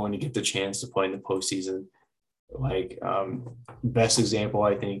aren't going to get the chance to play in the postseason. Like best example,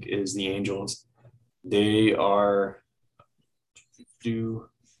 I think, is the Angels. They're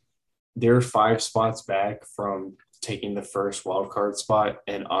 5 spots back from taking the first wild card spot,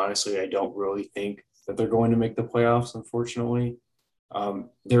 and honestly, I don't really think that they're going to make the playoffs, unfortunately.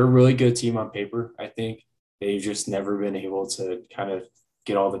 They're a really good team on paper, I think. They've just never been able to kind of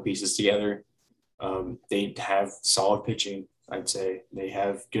get all the pieces together. They have solid pitching, I'd say. They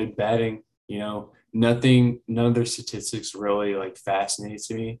have good batting. None of their statistics really like fascinates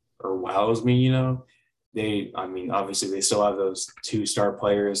me or wows me. Obviously they still have those 2 star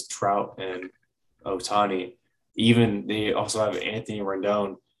players, Trout and Ohtani. Even they also have Anthony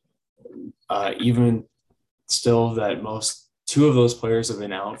Rendon. Even still, that 2 of those players have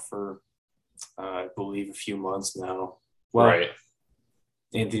been out for, I believe, a few months now. Well,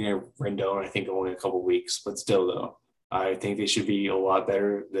 Anthony Rendon, I think only a couple weeks, but still, though, I think they should be a lot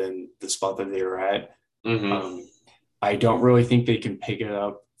better than the spot that they were at. I don't really think they can pick it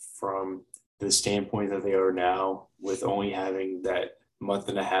up from the standpoint that they are now, with only having that month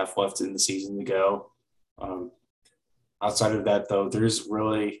and a half left in the season to go. Outside of that, though,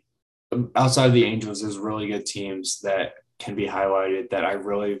 outside of the Angels, there's really good teams that can be highlighted that I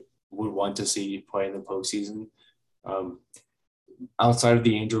really would want to see play in the postseason. Outside of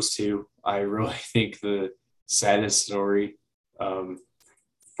the Angels, too, I really think the saddest story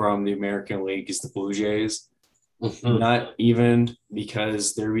from the American League is the Blue Jays. Not even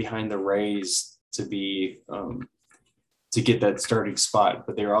because they're behind the Rays to get that starting spot,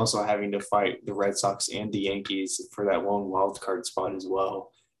 but they're also having to fight the Red Sox and the Yankees for that one wild card spot as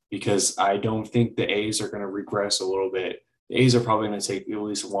well, because I don't think the A's are going to regress a little bit. The A's are probably going to take at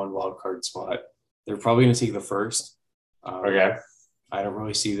least one wild card spot. They're probably going to take the first. I don't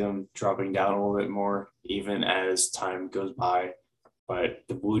really see them dropping down a little bit more, even as time goes by. But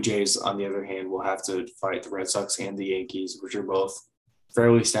the Blue Jays, on the other hand, will have to fight the Red Sox and the Yankees, which are both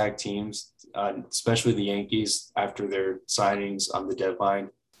fairly stacked teams, especially the Yankees after their signings on the deadline.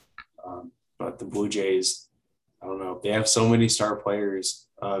 But the Blue Jays, I don't know. They have so many star players.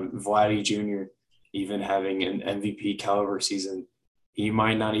 Vladdy Jr., even having an MVP caliber season, he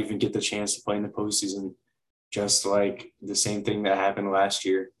might not even get the chance to play in the postseason, just like the same thing that happened last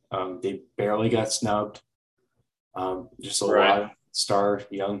year. They barely got snubbed. Just a lot of star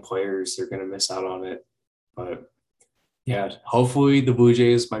young players, they're going to miss out on it. But yeah, hopefully the Blue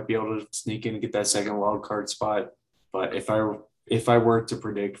Jays might be able to sneak in and get that second wild card spot. But if I if I were to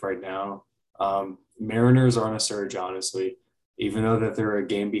predict right now, Mariners are on a surge, honestly. Even though that they're a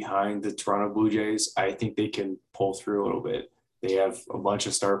game behind the Toronto Blue Jays, I think they can pull through a little bit. They have a bunch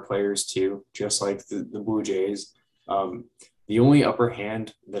of star players too, just like the Blue Jays. Um, the only upper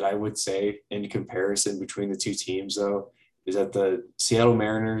hand that I would say in comparison between the two teams, though, is that the Seattle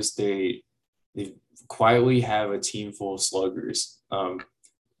Mariners, they quietly have a team full of sluggers.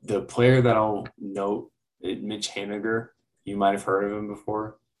 The player that I'll note, Mitch Haniger, you might have heard of him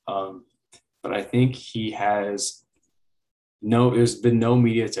before. But I think he has there's been no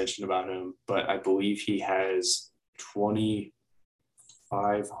media attention about him, but I believe he has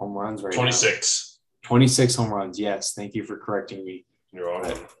 25 home runs right 26. now. 26 home runs. Yes. Thank you for correcting me. You're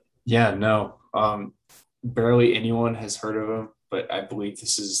welcome. Yeah, no. Barely anyone has heard of him, but I believe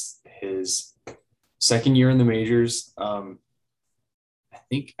this is his second year in the majors. I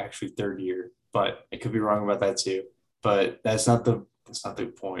think actually third year, but I could be wrong about that too. But that's not the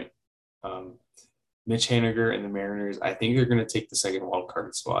point. Mitch Haniger and the Mariners, I think they're going to take the second wild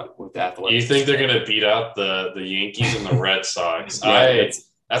card spot with the Athletics. You think they're going to beat out the Yankees and the Red Sox? That's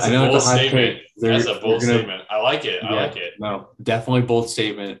a bold statement. That's a bold statement. I like it. I like it. No, definitely bold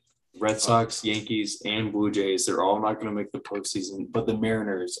statement. Red Sox, Yankees, and Blue Jays, they're all not going to make the postseason, but the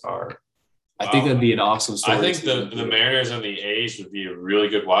Mariners are. I think that'd be an awesome story. I think the Mariners and the A's would be a really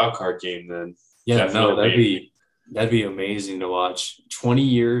good wild card game then. Yeah, definitely. That'd be amazing to watch. 20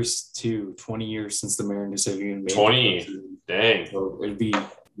 years since the Mariners have even made 20. Dang. So it'd be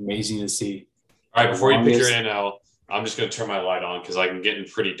amazing to see. All right, before you pick your NL, I'm just going to turn my light on because I'm getting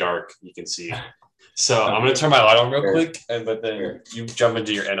pretty dark. You can see. So I'm going to turn my light on real quick, but then you jump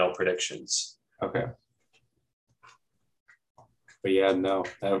into your NL predictions. Okay. But yeah, no,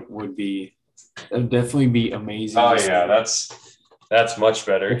 that would definitely be amazing. Oh yeah, that's much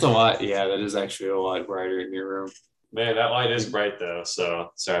better. It's a lot. Yeah, that is actually a lot brighter in your room. Man, that light is bright though.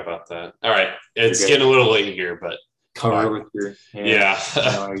 So sorry about that. All right, it's getting a little late here, but cover with your hand. Yeah.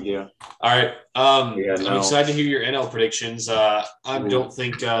 No idea. All right. I'm excited to hear your NL predictions. I don't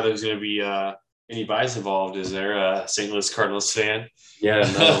think there's going to be any bias involved. Is there? St. Louis Cardinals fan? Yeah,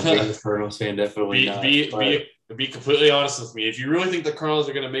 no, being a Cardinals fan, definitely not. Be completely honest with me. If you really think the Cardinals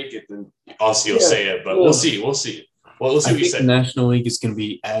are going to make it, then obviously you'll say it. But we'll see. We'll see. Well, let's see what you say. The National League is going to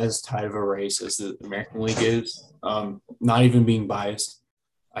be as tight of a race as the American League is. Not even being biased,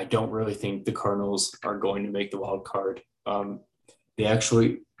 I don't really think the Cardinals are going to make the wild card. They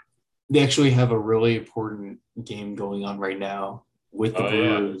actually have a really important game going on right now with the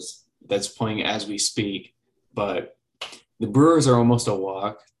Brewers that's playing as we speak. But the Brewers are almost a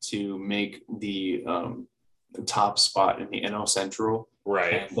walk to make the top spot in the NL Central.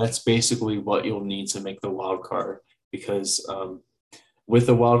 Right. And that's basically what you'll need to make the wild card. Because with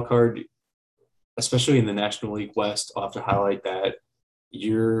the wild card, especially in the National League West, I'll have to highlight that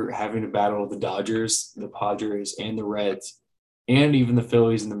you're having to battle the Dodgers, the Padres, and the Reds, and even the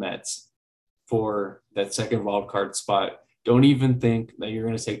Phillies and the Mets for that second wild card spot. Don't even think that you're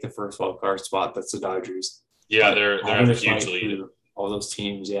going to take the first wild card spot. That's the Dodgers. Yeah, they're a huge lead. All those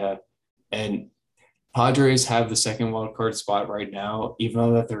teams, yeah. And Padres have the second wild card spot right now, even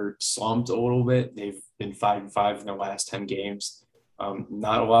though that they're slumped a little bit. They've been 5-5 in their last 10 games.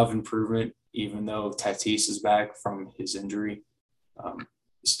 Not a lot of improvement, even though Tatis is back from his injury.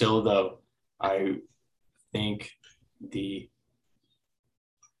 Still, though, I think the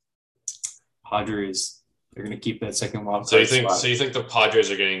Padres are going to keep that second wild card spot. So you think the Padres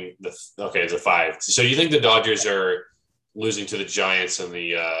are getting it's a 5. So you think the Dodgers are losing to the Giants in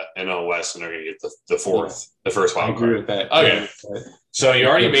the NL West and they're going to get the first wild card? I agree with that. Okay. So you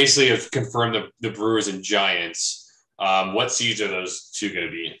already basically have confirmed the Brewers and Giants. What seeds are those two going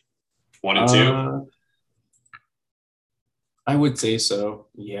to be? 1 and 2? I would say so.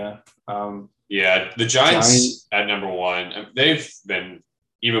 Yeah. The Giants at number 1. They've been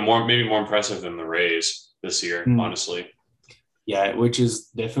maybe more impressive than the Rays this year, honestly. Yeah, which is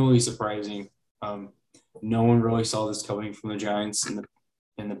definitely surprising. No one really saw this coming from the Giants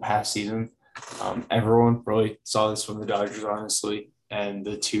in the past season. Everyone really saw this from the Dodgers, honestly. And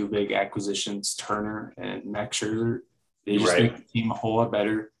the two big acquisitions, Turner and Max Scherzer, they just make the team a whole lot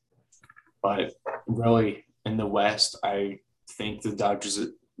better. But really, in the West, I think the Dodgers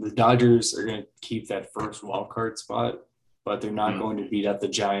are going to keep that first wild card spot, but they're not going to beat out the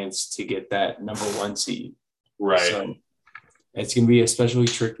Giants to get that number 1 seed. Right. So it's going to be especially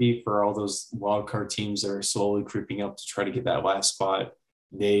tricky for all those wild card teams that are slowly creeping up to try to get that last spot.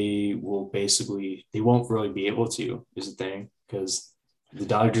 They won't really be able to, is the thing, because the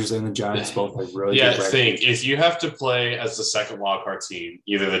Dodgers and the Giants both have really good records. If you have to play as the second wild card team,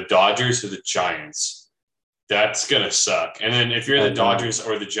 either the Dodgers or the Giants, That's gonna suck. And then if you're I the know. Dodgers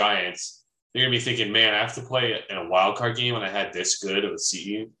or the Giants, you're gonna be thinking, man, I have to play in a wild card game when I had this good of a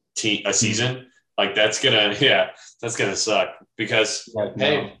season. Like that's gonna suck because Yeah, no.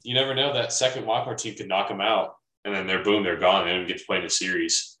 hey, you never know, that second wild card team could knock them out, and then they're gone. They don't get to play in a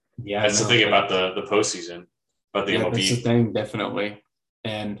series. Yeah, That's the no. thing about the postseason, about the Yeah, that's the MLB. thing, definitely.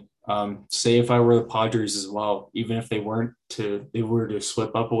 And say if I were the Padres as well, even if they were to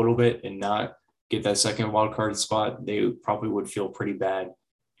slip up a little bit and not get that second wild card spot, they probably would feel pretty bad.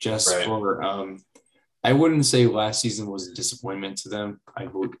 Just Right. for I wouldn't say last season was a disappointment to them.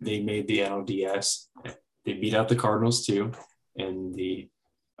 They made the NLDS. They beat out the Cardinals too, and the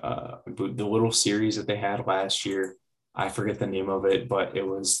little series that they had last year. I forget the name of it, but it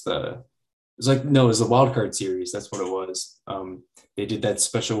was the wild card series. That's what it was. They did that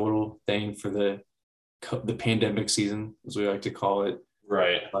special little thing for the pandemic season, as we like to call it.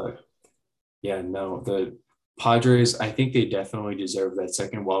 Right. But yeah, no, the Padres, I think they definitely deserve that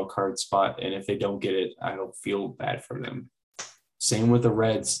second wild card spot. And if they don't get it, I don't feel bad for them. Same with the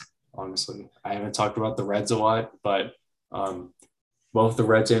Reds, honestly. I haven't talked about the Reds a lot, but um, both the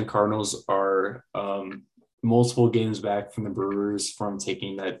Reds and Cardinals are multiple games back from the Brewers from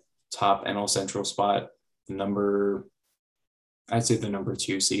taking that top NL Central spot, I'd say the number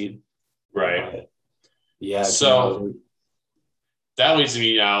 2 seed. Right. But yeah, So that leads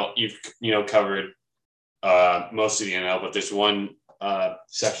me now. You've covered most of the NL, but there's one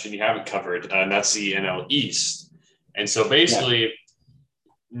section you haven't covered, and that's the NL East. And so basically,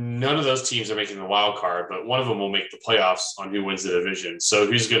 none of those teams are making the wild card, but one of them will make the playoffs on who wins the division. So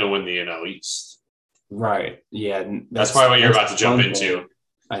who's going to win the NL East? right. Yeah, That's probably what you're about to jump into.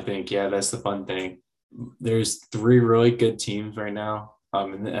 I think, yeah, that's the fun thing. There's 3 really good teams right now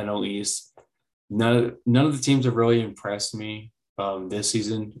in the NL East. None of the teams have really impressed me this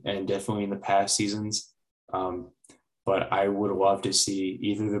season and definitely in the past seasons. But I would love to see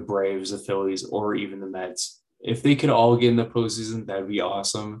either the Braves, the Phillies, or even the Mets. If they could all get in the postseason, that'd be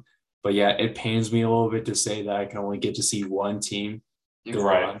awesome. But yeah, it pains me a little bit to say that I can only get to see one team go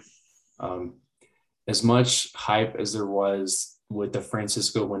Right. on. As much hype as there was with the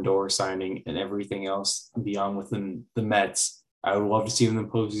Francisco Lindor signing and everything else beyond within the Mets, I would love to see them in the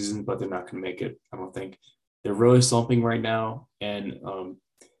postseason, but they're not going to make it. I don't think they're really slumping right now, and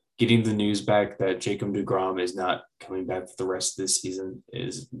getting the news back that Jacob DeGrom is not coming back for the rest of this season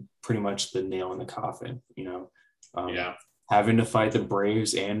is pretty much the nail in the coffin. Yeah. Having to fight the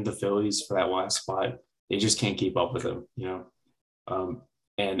Braves and the Phillies for that last spot, they just can't keep up with them.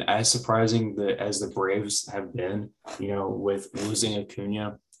 And as surprising as the Braves have been, with losing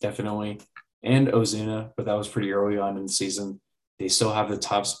Acuna, definitely, and Ozuna, but that was pretty early on in the season, they still have the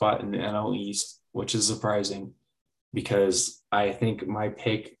top spot in the NL East, which is surprising because I think my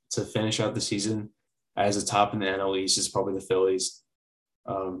pick to finish out the season as a top in the NL East is probably the Phillies.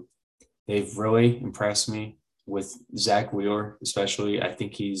 They've really impressed me with Zach Wheeler, especially. I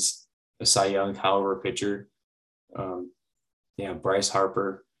think he's a Cy Young caliber pitcher. Bryce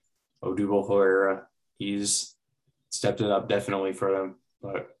Harper, Odubel Herrera, he's stepped it up definitely for them.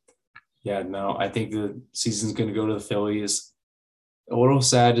 But yeah, no, I think the season's going to go to the Phillies. A little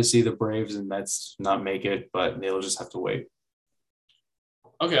sad to see the Braves and Mets not make it, but they'll just have to wait.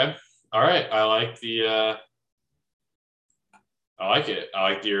 Okay. All right. I like it. I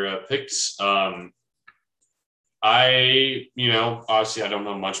like your picks. Obviously I don't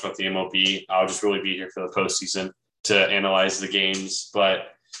know much about the MLB. I'll just really be here for the postseason to analyze the games. But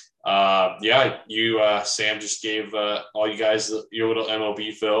Sam just gave all you guys your little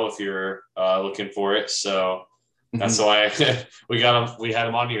MLB fill if you're looking for it. So that's why we had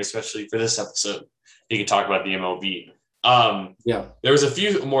him on here, especially for this episode. He can talk about the MLB. There was a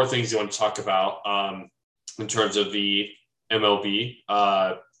few more things you want to talk about in terms of the MLB,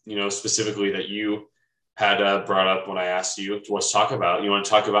 specifically that you had brought up when I asked you what to talk about. You want to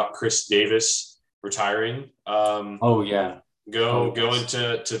talk about Chris Davis retiring? Go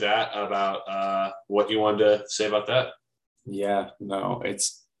into that about what you wanted to say about that. Yeah, no,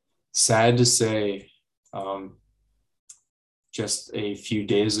 it's sad to say. Just a few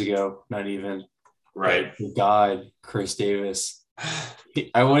days ago, not even. Right. God, Chris Davis.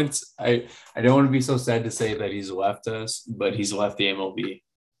 I don't want to be so sad to say that he's left us, but he's left the MLB.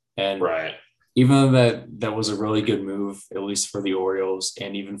 And right. Even though that was a really good move, at least for the Orioles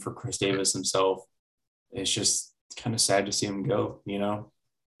and even for Chris Davis himself, it's just kind of sad to see him go,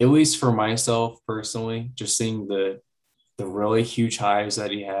 At least for myself personally, just seeing the really huge highs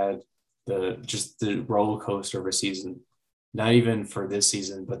that he had, the roller coaster of a season, not even for this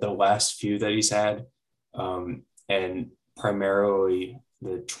season, but the last few that he's had, and primarily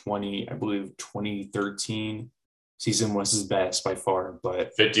the 2013 season was his best by far.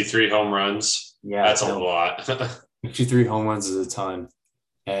 But 53 home runs. Yeah, that's a lot. 53 home runs is a ton.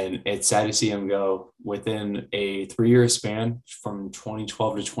 And it's sad to see him go. Within a 3-year span from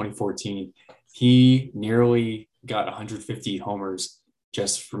 2012 to 2014, he nearly got 150 homers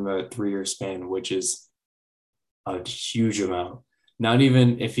just from a 3-year span, which is a huge amount. Not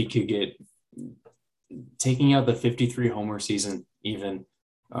even if he could get, taking out the 53 homer season, even,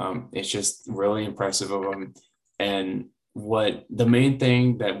 it's just really impressive of him. And what the main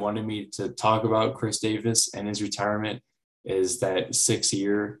thing that wanted me to talk about Chris Davis and his retirement is that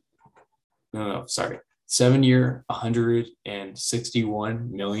 7-year, $161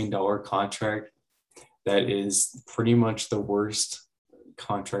 million contract. That is pretty much the worst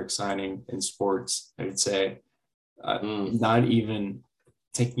contract signing in sports, I would say. Not even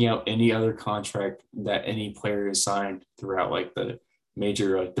taking out any other contract that any player has signed throughout like the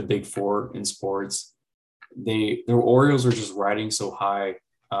major, like the big four in sports. The Orioles are just riding so high.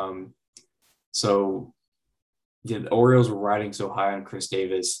 The Orioles were riding so high on Chris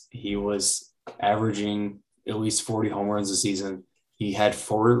Davis. He was averaging at least 40 home runs a season. He had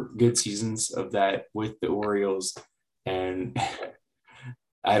 4 good seasons of that with the Orioles. And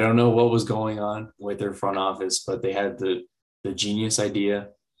I don't know what was going on with their front office, but they had the genius idea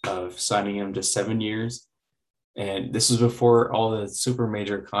of signing him to 7 years. And this was before all the super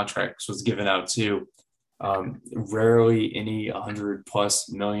major contracts was given out too. Rarely any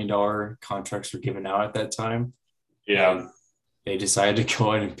 $100+ million contracts were given out at that time. Yeah. And they decided to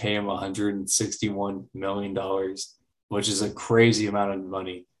go in and pay him $161 million, which is a crazy amount of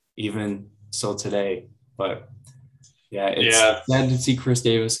money, even still today. But yeah, it's sad to see Chris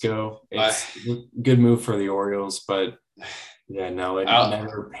Davis go. It's a good move for the Orioles, but yeah, no, it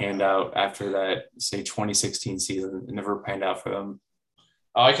never panned out after that, say, 2016 season. It never panned out for them.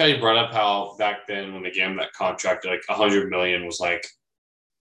 I like how you brought up how back then when they gave him that contract, like $100 million was like,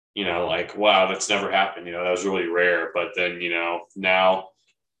 like, wow, that's never happened. That was really rare. But then, now,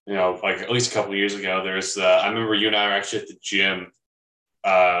 like at least a couple of years ago, there's I remember you and I were actually at the gym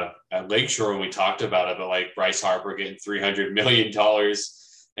at Lakeshore when we talked about it, but like Bryce Harper getting $300 million.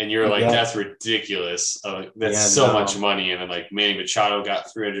 And you're like, that's ridiculous. That's so much money. And then like Manny Machado got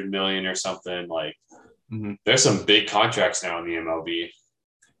 $300 million or something. Like there's some big contracts now in the MLB.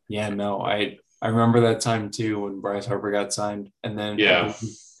 Yeah, no, I remember that time too when Bryce Harper got signed. And then I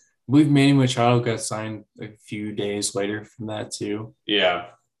believe Manny Machado got signed a few days later from that too. Yeah.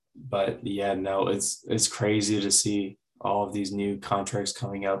 But yeah, no, it's crazy to see all of these new contracts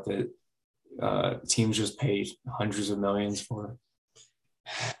coming out that teams just paid hundreds of millions for.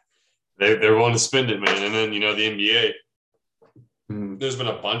 They're willing to spend it, man. And then, the NBA, there's been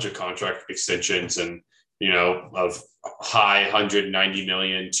a bunch of contract extensions and, of high $190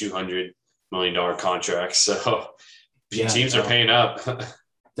 million, $200 million contracts. So teams are paying up.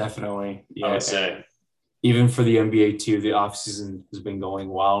 Definitely. Yeah. I would say. Even for the NBA too, the offseason has been going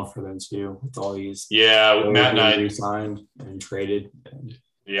wild for them too with all these. Yeah, Matt and I re-signed and traded.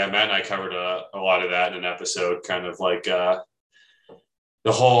 Yeah, Matt and I covered a lot of that in an episode, kind of like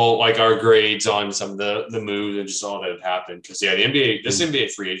the whole, like our grades on some of the moves and just all that had happened. Because the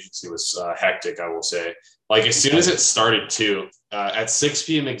NBA free agency was hectic, I will say. Like as soon as it started too, at 6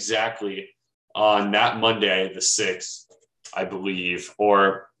 p.m. exactly on that Monday, the 6th, I believe,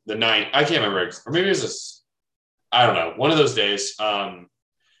 or the 9th, I can't remember, or maybe it was I don't know, one of those days.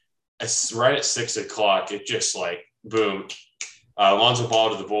 It's right at 6 o'clock. It just like boom, Lonzo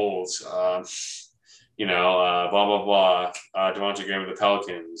Ball to the Bulls. Blah, blah, blah, Devontae Graham with the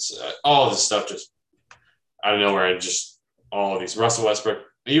Pelicans, all of this stuff just out of nowhere, and just all of these. Russell Westbrook,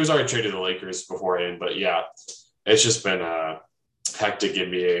 he was already traded to the Lakers beforehand, but yeah, it's just been a hectic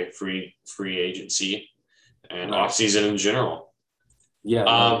NBA free agency and offseason in general. Yeah,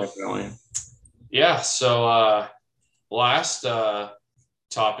 definitely. Yeah, so last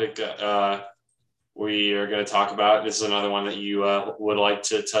topic we are going to talk about, this is another one that you would like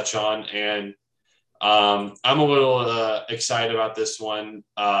to touch on, and I'm a little excited about this one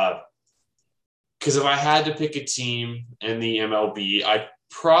because if I had to pick a team in the MLB, I'd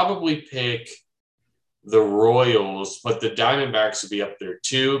probably pick the Royals, but the Diamondbacks would be up there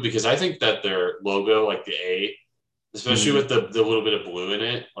too because I think that their logo, like the A, especially with the little bit of blue in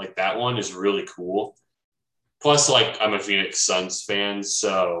it, like that one is really cool. Plus, like I'm a Phoenix Suns fan,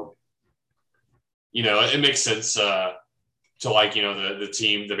 so it makes sense. To like, the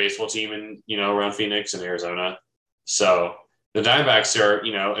team, the baseball team in, around Phoenix and Arizona. So the Diamondbacks are,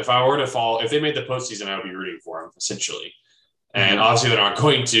 if they made the postseason, I would be rooting for them essentially. And obviously they're not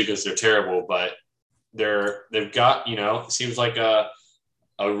going to because they're terrible, but they've got, it seems like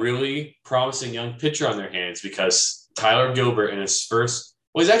a really promising young pitcher on their hands because Tyler Gilbert in his first,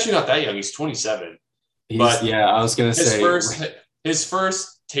 well, he's actually not that young. He's 27. I was gonna his say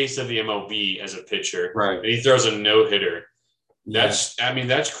first taste of the MLB as a pitcher, right. And he throws a no-hitter. Yeah.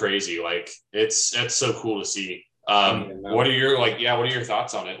 That's crazy. Like that's so cool to see. What are your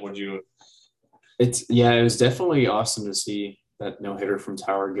thoughts on it? It was definitely awesome to see that no-hitter from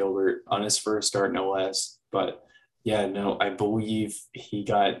Tyler Gilbert on his first start, no less. But yeah, no, I believe he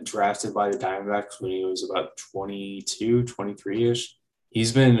got drafted by the Diamondbacks when he was about 22, 23-ish.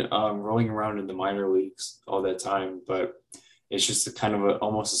 He's been rolling around in the minor leagues all that time, but it's just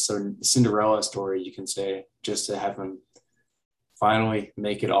almost a Cinderella story, you can say, just to have him finally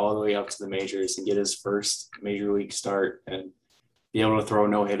make it all the way up to the majors and get his first major league start and be able to throw a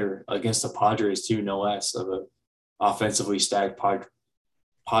no-hitter against the Padres too, no less, of a offensively stacked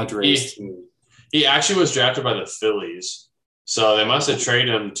Padres team. He actually was drafted by the Phillies, so they must have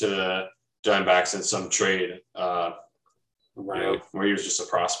traded him to the Diamondbacks in some trade, right? Where he was just a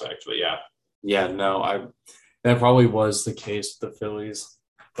prospect. But that probably was the case with the Phillies.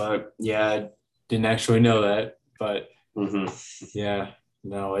 But yeah, I didn't actually know that. But yeah,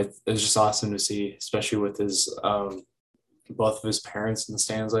 no, it's just awesome to see, especially with his both of his parents in the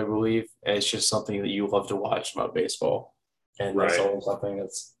stands, I believe. It's just something that you love to watch about baseball. And that's always something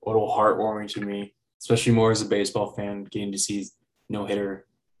that's a little heartwarming to me, especially more as a baseball fan, getting to see no-hitters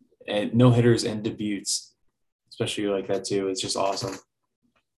and debuts, especially like that too. It's just awesome.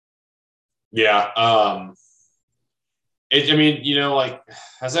 Yeah.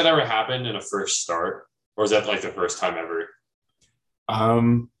 Has that ever happened in a first start? Or is that like the first time ever?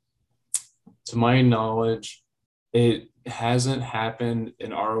 To my knowledge, it hasn't happened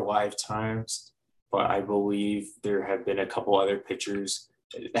in our lifetimes, but I believe there have been a couple other pitchers.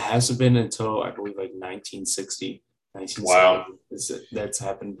 It hasn't been until I believe like 1960, 1970. Wow. That's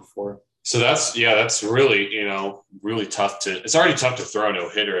happened before. So that's really, really tough it's already tough to throw a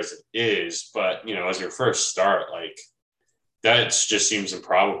no-hitter as it is, but, as your first start, like that just seems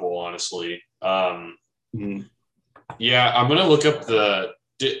improbable, honestly. Yeah, I'm going to look up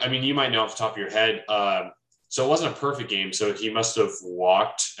you might know off the top of your head. So it wasn't a perfect game. So he must have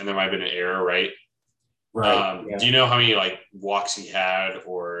walked and there might've been an error, right? Right. Do you know how many walks he had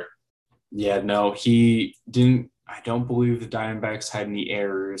or? Yeah, no, he didn't. I don't believe the Diamondbacks had any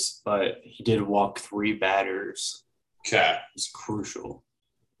errors, but he did walk 3 batters. Okay. It's crucial.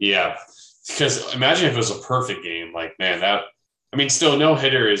 Yeah. Because imagine if it was a perfect game, still no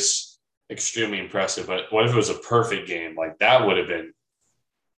hitter is extremely impressive, but what if it was a perfect game? Like that would have been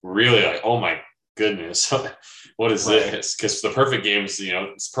really oh my goodness, what is this? Because the perfect games,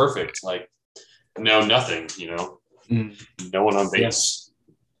 it's perfect. Like no, nothing, no one on base.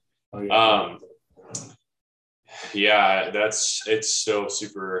 Yeah. It's so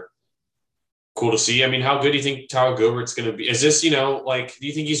super cool to see. I mean, how good do you think Tyler Gilbert's going to be? Is this, do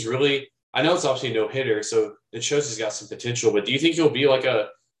you think he's really, I know it's obviously no hitter, so it shows he's got some potential, but do you think he'll be like a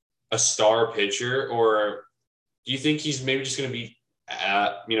star pitcher, or do you think he's maybe just going to be,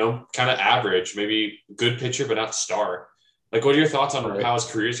 kind of average, maybe good pitcher, but not star? Like, what are your thoughts on how his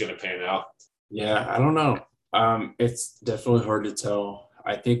career is going to pan out? Yeah, I don't know. It's definitely hard to tell.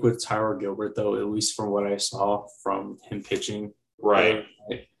 I think with Tyler Gilbert, though, at least from what I saw from him pitching, right.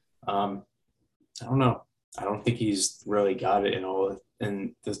 I don't know. I don't think he's really got it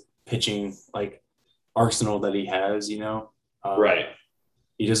in the pitching arsenal that he has. Right.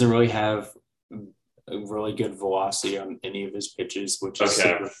 He doesn't really have a really good velocity on any of his pitches, which is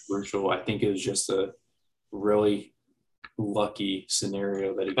super crucial. I think it was just a really lucky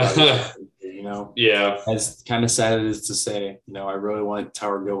scenario that he got. Yeah. As kind of sad as to say, I really want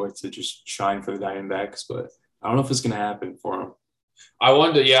Tyler Gilbert to just shine for the Diamondbacks, but I don't know if it's going to happen for him. I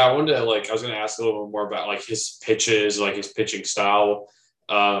wanted to, I was going to ask a little bit more about his pitches, his pitching style.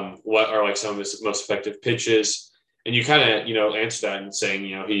 What are some of his most effective pitches? And you kind of, answer that in saying,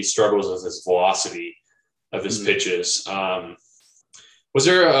 he struggles with his velocity of his pitches. Was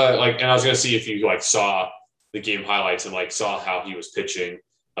there and I was going to see if you saw the game highlights and saw how he was pitching,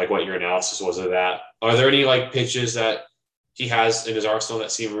 what your analysis was of that. Are there any pitches that he has in his arsenal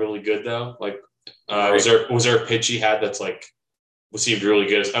that seem really good though? Was there a pitch he had that's seemed really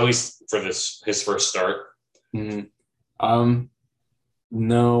good, at least for his first start? Mm-hmm.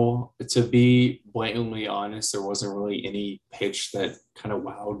 No, to be blatantly honest, there wasn't really any pitch that kind of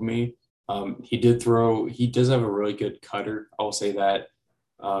wowed me. He does have a really good cutter. I'll say that.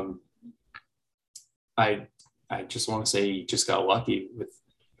 I just want to say he just got lucky with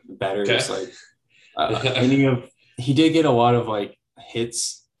batters. Okay. He did get a lot of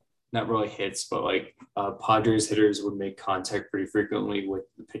hits not really hits, but like Padres hitters would make contact pretty frequently with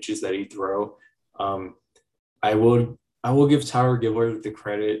the pitches that he throw. Um, I will give Tyler Gilbert the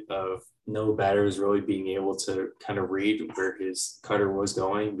credit of no batters really being able to kind of read where his cutter was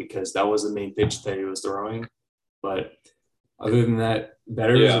going, because that was the main pitch that he was throwing. But other than that,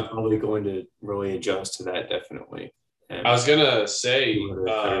 batters are probably going to really adjust to that, definitely. And I was gonna say the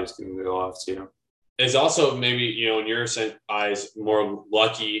cutters can go off too. It's also maybe, in your eyes more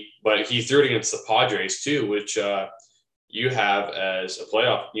lucky, but he threw it against the Padres too, which you have as a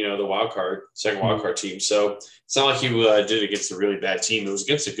playoff, the second wild card team. So it's not like he did it against a really bad team. It was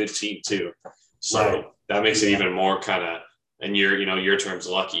against a good team too. So that makes it even more kind of, in your terms,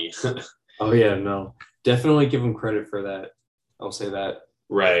 lucky. Oh yeah, no, definitely give him credit for that. I'll say that.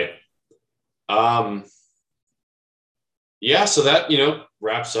 Right. Yeah, so that,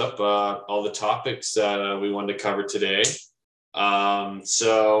 wraps up all the topics that we wanted to cover today.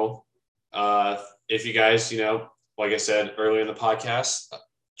 So if you guys, like I said earlier in the podcast,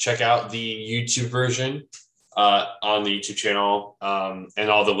 check out the YouTube version on the YouTube channel, and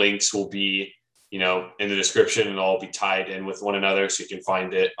all the links will be, in the description, and all be tied in with one another, so you can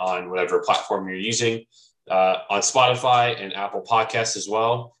find it on whatever platform you're using, on Spotify and Apple Podcasts as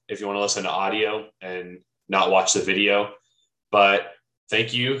well, if you want to listen to audio and not watch the video. But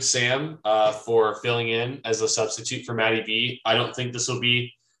thank you, Sam, for filling in as a substitute for Matty B. I don't think this will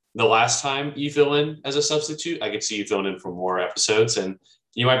be the last time you fill in as a substitute. I could see you filling in for more episodes, and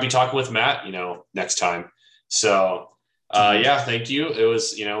you might be talking with Matt, next time. So, thank you. It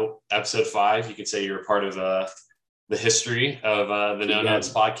was, episode 5. You could say you're a part of the history of the No Notes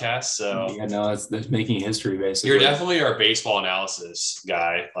podcast. So it's making history, basically. You're definitely our baseball analysis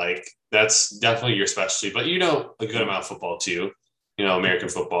guy. Like, that's definitely your specialty, but a good amount of football too, American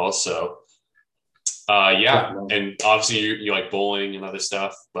football. So, and obviously you like bowling and other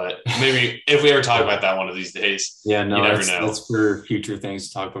stuff, but maybe if we ever talk about that one of these days, you never know. That's for future things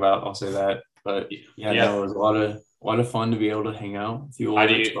to talk about. I'll say that, but it was a lot of fun to be able to hang out with you. How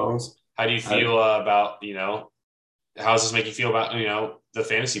do you feel about, how does this make you feel about, the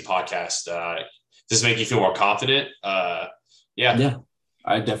fantasy podcast? Does this make you feel more confident? Yeah,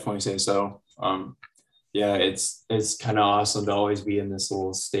 I definitely say so. It's kind of awesome to always be in this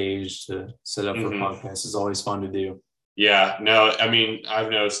little stage to set up for podcasts. It's always fun to do. Yeah, no, I mean, I've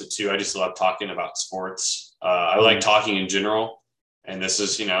noticed it too. I just love talking about sports. I like talking in general, and this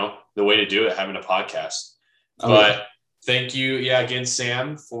is, the way to do it, having a podcast. But thank you, again,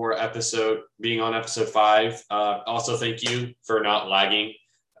 Sam, for being on episode 5. Also, thank you for not lagging.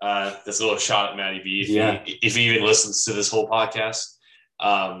 This little shot at Matty B, if he even listens to this whole podcast.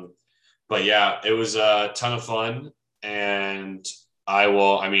 But it was a ton of fun, and I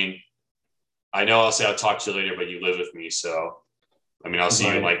know I'll say I'll talk to you later, but you live with me, so I'll see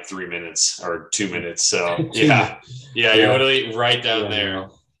you in like 3 minutes or 2 minutes. So you're literally right down there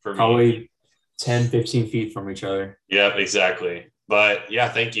for probably me. 10, 15 feet from each other. Yep, exactly. But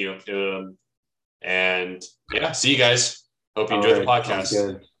thank you. And see you guys. Hope you enjoyed the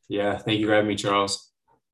podcast. Yeah, thank you for having me, Charles.